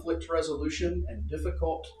on conflict resolution and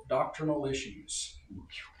difficult doctrinal issues.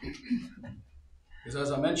 Because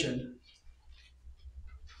as I mentioned,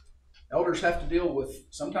 elders have to deal with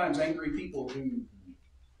sometimes angry people who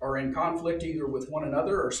are in conflict either with one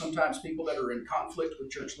another or sometimes people that are in conflict with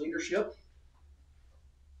church leadership.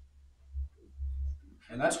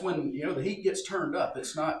 And that's when, the heat gets turned up.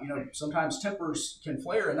 It's not, sometimes tempers can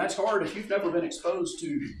flare, and that's hard if you've never been exposed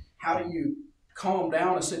to how do you calm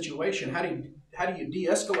down a situation, how do you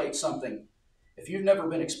de-escalate something if you've never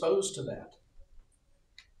been exposed to that.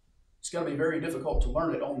 It's going to be very difficult to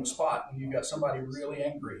learn it on the spot when you've got somebody really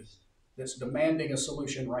angry that's demanding a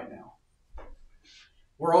solution right now.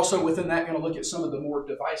 We're also within that going to look at some of the more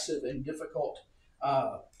divisive and difficult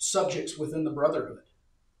subjects within the brotherhood.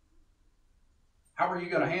 How are you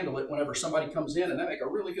going to handle it whenever somebody comes in and they make a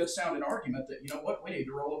really good sounding argument that, we need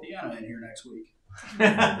to roll a piano in here next week?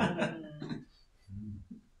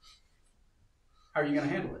 How are you going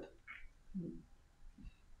to handle it?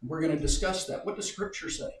 We're going to discuss that. What does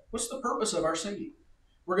Scripture say? What's the purpose of our singing?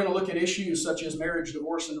 We're going to look at issues such as marriage,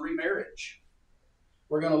 divorce, and remarriage.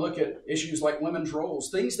 We're going to look at issues like women's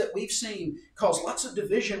roles, things that we've seen cause lots of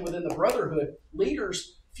division within the brotherhood.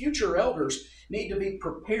 Leaders, future elders, need to be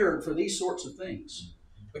prepared for these sorts of things.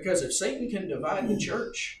 Because if Satan can divide the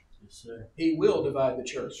church, he will divide the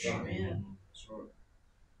church. Amen.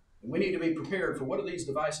 And we need to be prepared for what are these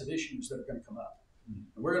divisive issues that are going to come up.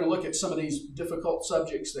 And we're going to look at some of these difficult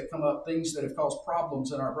subjects that come up, things that have caused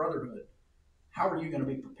problems in our brotherhood. how are you going to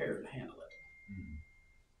be prepared to handle it?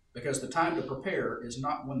 Because the time to prepare is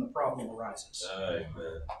not when the problem arises. Amen.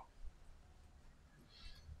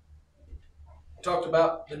 We talked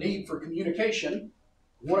about the need for communication.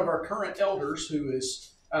 One of our current elders who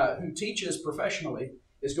teaches professionally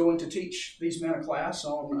is going to teach these men a class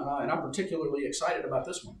on, and I'm particularly excited about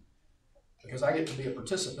this one because I get to be a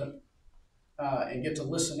participant and get to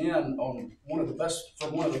listen in on one of the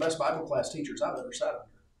best Bible class teachers I've ever sat under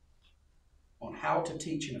on how to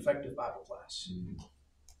teach an effective Bible class.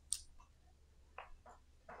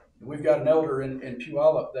 We've got an elder in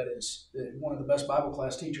Puyallup that is one of the best Bible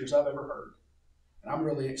class teachers I've ever heard. And I'm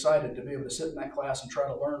really excited to be able to sit in that class and try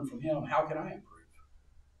to learn from him. How can I improve?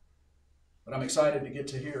 But I'm excited to get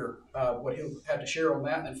to hear what he'll have to share on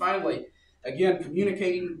that. And then finally, again,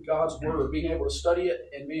 communicating God's Word, being able to study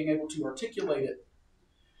it and being able to articulate it.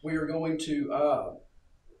 We are going to,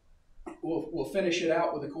 we'll finish it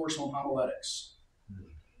out with a course on homiletics.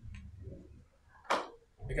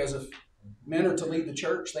 Because if men are to lead the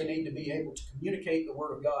church, they need to be able to communicate the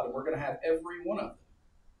Word of God. And we're going to have every one of them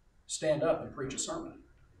stand up and preach a sermon.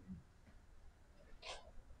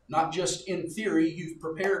 Not just in theory, you've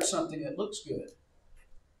prepared something that looks good.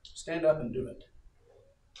 Stand up and do it.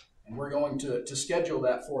 And we're going to schedule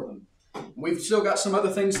that for them. We've still got some other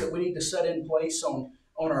things that we need to set in place on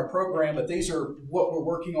our program, but these are what we're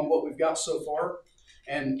working on, what we've got so far.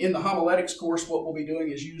 And in the homiletics course, what we'll be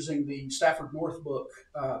doing is using the Stafford North book,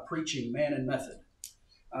 Preaching, Man and Method.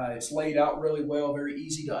 It's laid out really well, very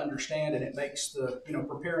easy to understand, and it makes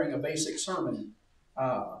preparing a basic sermon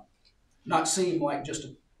not seem like just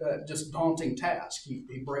a daunting task.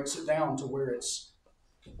 He breaks it down to where it's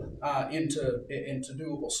into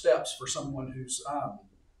doable steps for someone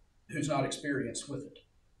who's not experienced with it.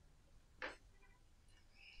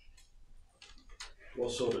 What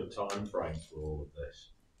sort of time frame for all of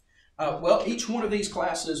this? Well, each one of these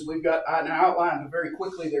classes, we've got, I outlined very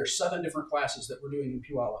quickly, there's 7 different classes that we're doing in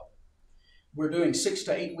Puyallup. We're doing 6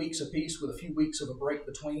 to 8 weeks apiece with a few weeks of a break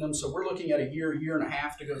between them. So we're looking at a year and a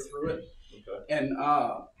half to go through it. Okay. And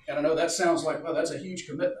I know that sounds like, well, that's a huge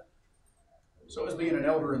commitment. So is being an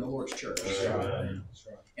elder in the Lord's church. And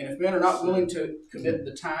if men are not willing to commit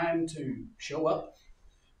the time to show up,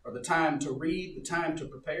 or the time to read, the time to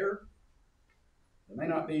prepare, they may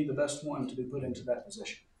not be the best one to be put into that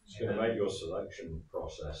position. It's going to make your selection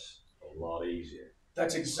process a lot easier.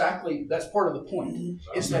 That's part of the point,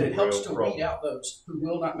 is that it helps to weed out those who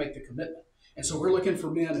will not make the commitment. And so we're looking for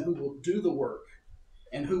men who will do the work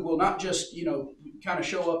and who will not just, kind of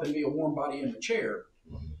show up and be a warm body in the chair,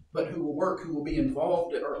 but who will work, who will be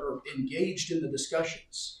involved or engaged in the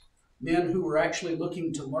discussions. Men who are actually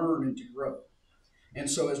looking to learn and to grow. And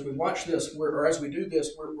so as we watch this, as we do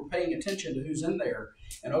this, we're paying attention to who's in there.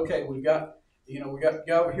 And okay, we got a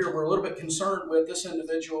guy over here we're a little bit concerned with this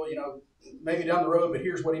individual, maybe down the road, but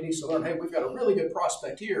here's what he needs to learn. Hey, we've got a really good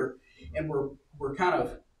prospect here, and we're kind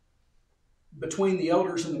of between the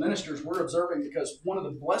elders and the ministers, we're observing, because one of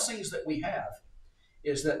the blessings that we have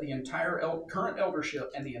is that the entire current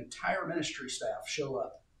eldership and the entire ministry staff show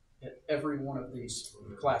up at every one of these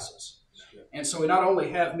classes. And so we not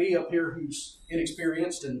only have me up here who's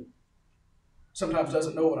inexperienced and sometimes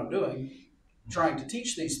doesn't know what I'm doing, trying to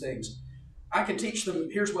teach these things. I can teach them,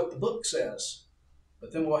 here's what the book says,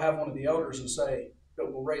 but then we'll have one of the elders and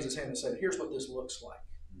we'll raise his hand and say, here's what this looks like.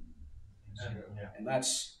 And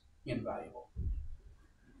that's invaluable.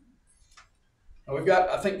 Now we've got,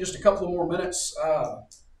 I think, just a couple of more minutes,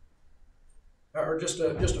 or just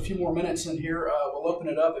a few more minutes in here. We'll open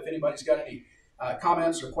it up if anybody's got any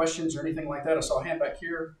comments or questions or anything like that. I saw a hand back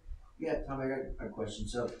here. Yeah, Tom, I got a question.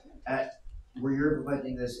 So, where you're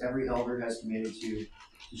implementing this, every elder has committed to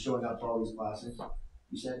showing up for all these classes,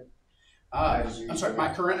 you said? I'm sorry,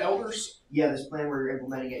 my current elders? Yeah, this plan where you're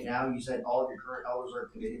implementing it now, you said all of your current elders are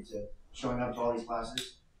committed to showing up to all these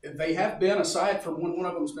classes? They have been, aside from when one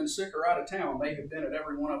of them's been sick or out of town, they have been at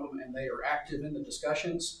every one of them, and they are active in the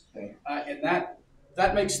discussions. Okay. And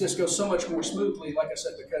that makes this go so much more smoothly, like I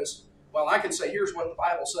said, because, well, I can say, here's what the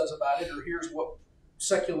Bible says about it, or here's what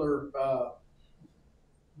secular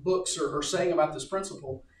books are saying about this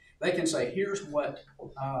principle. They can say, here's what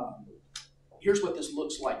this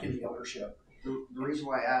looks like in the eldership. The reason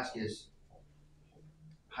why I ask is,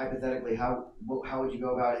 hypothetically, how would you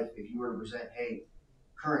go about it if you were to present, hey,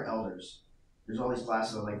 current elders, there's all these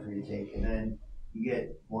classes I'd like for you to take, and then you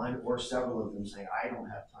get one or several of them saying, I don't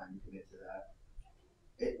have time to commit to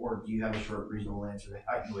that. Or do you have a short, reasonable answer that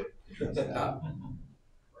I would address that?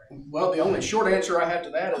 Well, the only short answer I have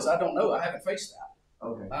to that is I don't know. I haven't faced that.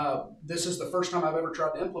 Okay. This is the first time I've ever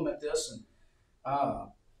tried to implement this, and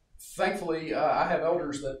thankfully, I have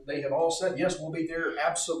elders that they have all said, yes, we'll be there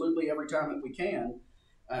absolutely every time that we can.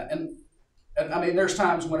 And I mean, there's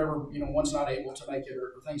times whenever, one's not able to make it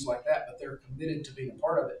or things like that, but they're committed to being a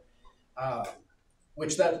part of it,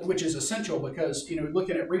 which is essential because,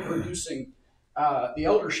 looking at reproducing the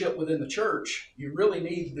eldership within the church, you really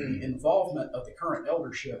need the involvement of the current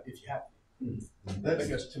eldership if you have to.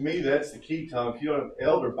 To me, that's the key, Tom. If you don't have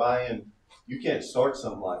elder buy-in, you can't start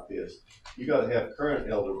something like this. You got to have current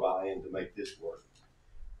elder buy-in to make this work,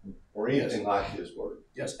 or anything like this work.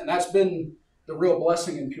 Yes, and that's been the real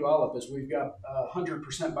blessing in Puyallup is we've got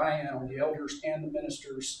 100% buy-in on the elders and the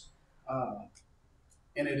ministers,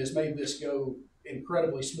 and it has made this go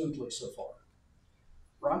incredibly smoothly so far.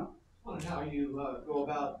 Ron? I wonder how you go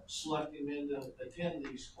about selecting men to attend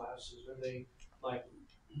these classes. Are they like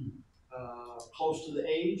close to the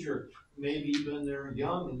age, or maybe even they're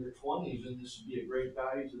young in their 20s, and this would be a great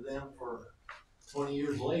value to them for 20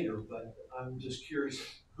 years later? But I'm just curious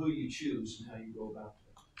who you choose and how you go about it.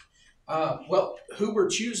 Well, who we're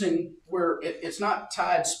choosing, it's not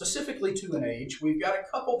tied specifically to an age. We've got a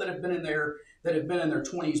couple that have been in their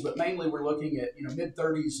 20s, but mainly we're looking at mid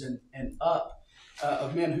 30s and up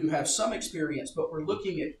of men who have some experience. But we're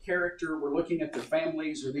looking at character. We're looking at their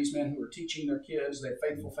families, or these men who are teaching their kids. They have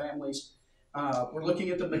faithful families. We're looking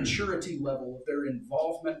at the maturity level of their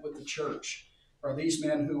involvement with the church. Are these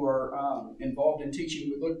men who are involved in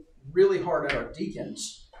teaching? We look really hard at our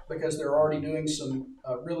deacons, because they're already doing some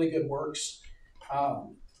really good works.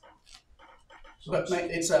 But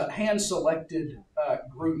it's a hand-selected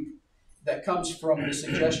group that comes from the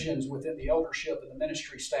suggestions within the eldership and the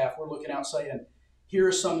ministry staff. We're looking out saying,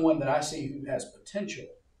 here's someone that I see who has potential.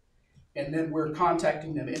 And then we're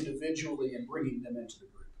contacting them individually and bringing them into the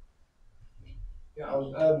group.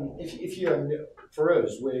 If you're, for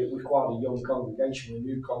us, we're quite a young congregation. We're a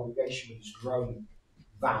new congregation that's grown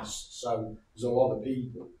vast, so there's a lot of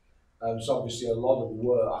people. So obviously a lot of the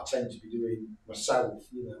work I tend to be doing myself,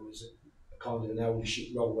 as a kind of an eldership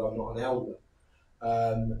role, where I'm not an elder.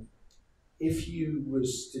 If you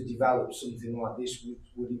was to develop something like this,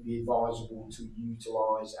 would it be advisable to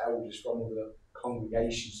utilise elders from other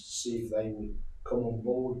congregations to see if they would come on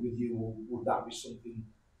board with you, or would that be something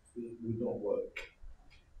that would not work?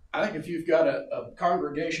 I think if you've got a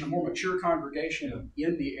congregation, a more mature congregation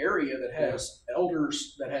in the area that has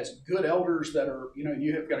elders, that has good elders that are,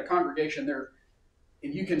 you have got a congregation there,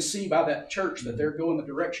 and you can see by that church that they're going the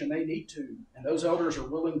direction they need to, and those elders are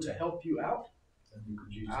willing to help you out,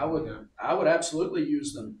 I would absolutely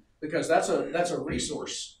use them, because that's a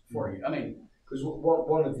resource for you. I mean, because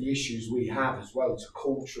one of the issues we have as well is a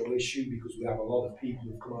cultural issue, because we have a lot of people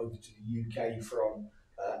who've come over to the UK from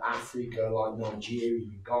Africa, like Nigeria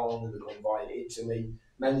and Ghana, they've gone via Italy.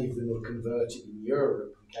 Many of them were converted in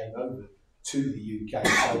Europe and came over to the UK.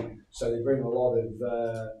 So they bring a lot of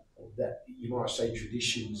that, you might say,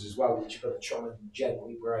 traditions as well, which you've got to try and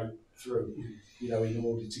gently break through, in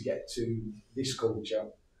order to get to this culture.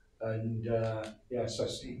 And so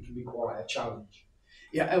it can be quite a challenge.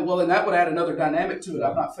 Yeah, well, and that would add another dynamic to it.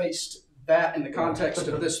 I've not faced that in the context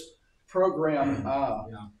of this program.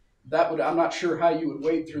 I'm not sure how you would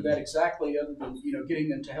wade through that exactly, other than getting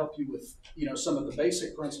them to help you with some of the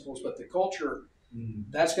basic principles. But the culture,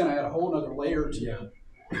 that's going to add a whole other layer to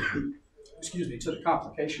to the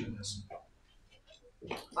complication of this.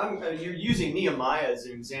 You're using Nehemiah as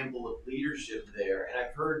an example of leadership there, and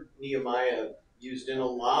I've heard Nehemiah used in a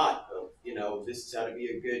lot of this is how to be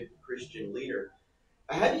a good Christian leader.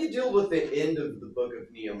 How do you deal with the end of the book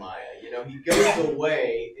of Nehemiah? He goes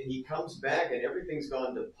away and he comes back and everything's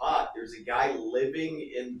gone to pot. There's a guy living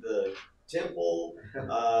in the temple.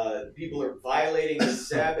 People are violating the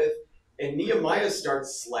Sabbath. And Nehemiah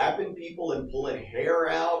starts slapping people and pulling hair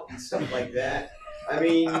out and stuff like that. I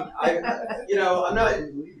mean,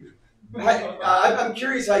 I'm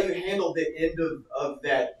curious how you handle the end of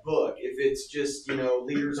that book. If it's just,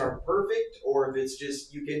 leaders aren't perfect, or if it's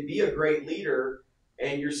just you can be a great leader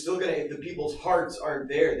and you're still going to, if the people's hearts aren't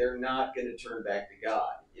there, they're not going to turn back to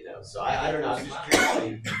God, So I don't know. I'm just curious how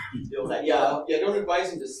you deal with that. Yeah, don't advise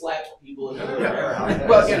them to slap people.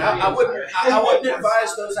 Well, again, I wouldn't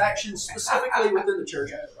advise those actions specifically within the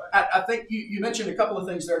church. I think you mentioned a couple of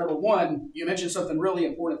things there. Number one, you mentioned something really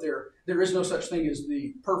important there. There is no such thing as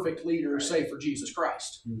the perfect leader save for Jesus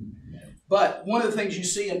Christ. But one of the things you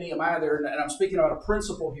see in Nehemiah there, and I'm speaking about a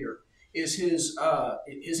principle here, is his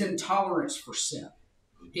intolerance for sin.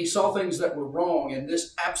 He saw things that were wrong, and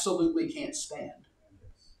this absolutely can't stand.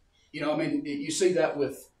 You see that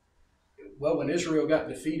when Israel got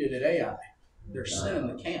defeated at Ai, there's sin in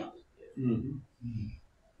the camp.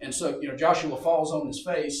 And so, Joshua falls on his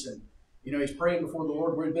face, and You know, he's praying before the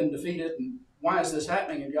Lord, we've been defeated, and why is this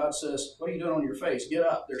happening? And God says, what are you doing on your face? Get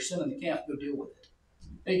up. There's sin in the camp. Go deal with it.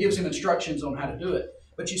 And he gives him instructions on how to do it.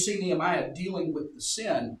 But you see Nehemiah dealing with the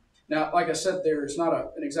sin. Now, like I said, there's not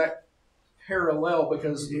an exact parallel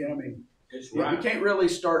because, you know, I mean, you can't really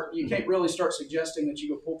start suggesting that you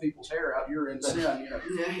go pull people's hair out. You're in sin, you know.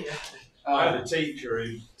 I had a teacher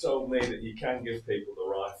who told me that you can give people the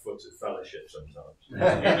right foot of fellowship sometimes.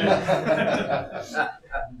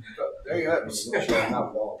 There you go.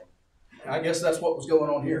 I guess that's what was going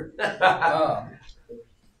on here.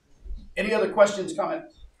 Any other questions,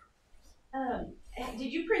 comments?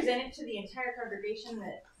 Did you present it to the entire congregation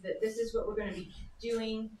that this is what we're going to be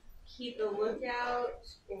doing? Keep a lookout,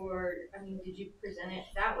 or I mean, did you present it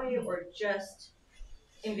that way, or just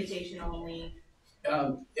invitation only?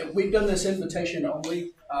 We've done this invitation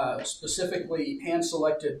only, specifically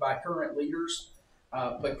hand-selected by current leaders,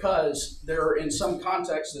 because there are, in some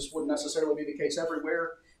contexts, this wouldn't necessarily be the case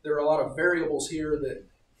everywhere. There are a lot of variables here that,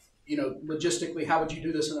 you know, logistically, how would you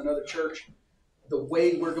do this in another church? The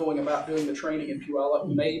way we're going about doing the training in Puyallup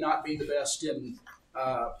may not be the best in,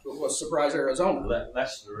 Surprise, Arizona.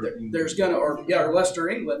 There's gonna, or Leicester,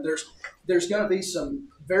 England. There's gonna be some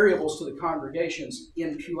variables to the congregations.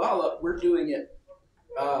 In Puyallup, we're doing it.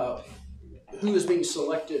 Who is being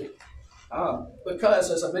selected? Because,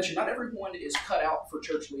 as I mentioned, not everyone is cut out for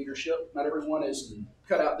church leadership. Not everyone is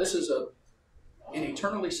cut out. This is an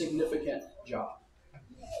eternally significant job.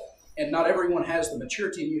 And not everyone has the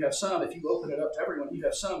maturity. And you have some, if you open it up to everyone, you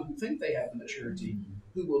have some who think they have the maturity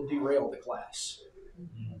who will derail the class.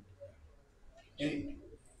 I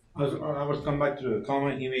was come back to the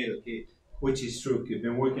comment he made, okay, which is true. We've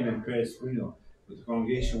been working in Paris, you know, with the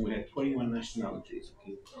congregation. We had 21 nationalities,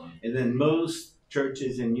 okay, and then most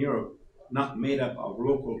churches in Europe not made up of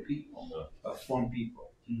local people, but foreign people.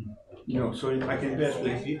 You know, so like in Paris, we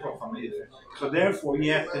have people from Israel. So therefore,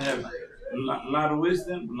 you have to have a lot of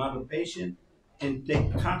wisdom, a lot of patience, and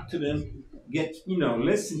talk to them,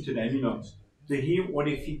 listen to them, you know, to hear what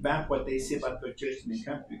they feedback, what they say about the church in the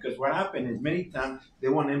country. Because what happened is many times they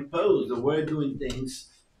want to impose the way of doing things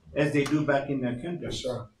as they do back in their country. That's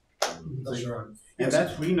right. That's right. And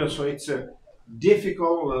that's, you know, so it's a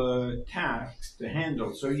difficult task to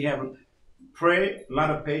handle. So you have to pray, a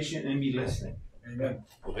lot of patience, and be listening. Amen.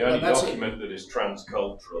 Well, the only document that is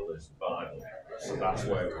transcultural is the Bible, so that's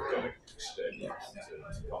where we've got to stick.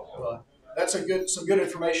 That's some good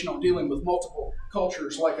information on dealing with multiple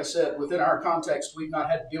cultures. Like I said, within our context, we've not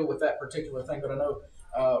had to deal with that particular thing, but I know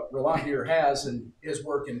Roland here has in his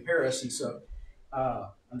work in Paris, and so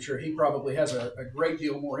I'm sure he probably has a great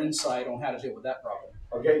deal more insight on how to deal with that problem.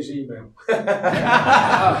 I'll get his email. You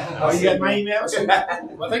got my email?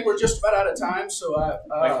 I think we're just about out of time, so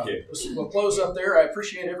Thank you. We'll close up there. I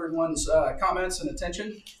appreciate everyone's comments and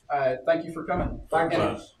attention. Thank you for coming. Thank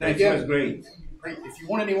you. That was great. If you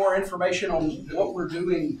want any more information on what we're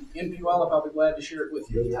doing in Puyallup, I'll be glad to share it with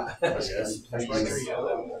you.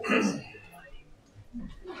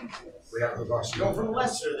 We have the boss. Go from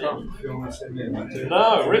Leicester then.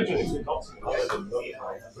 No, originally.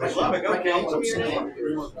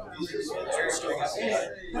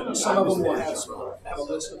 Some of them will have a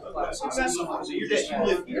list of classes. So you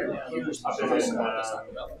live here.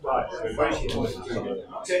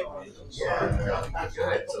 Okay.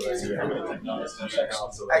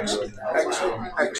 Excellent.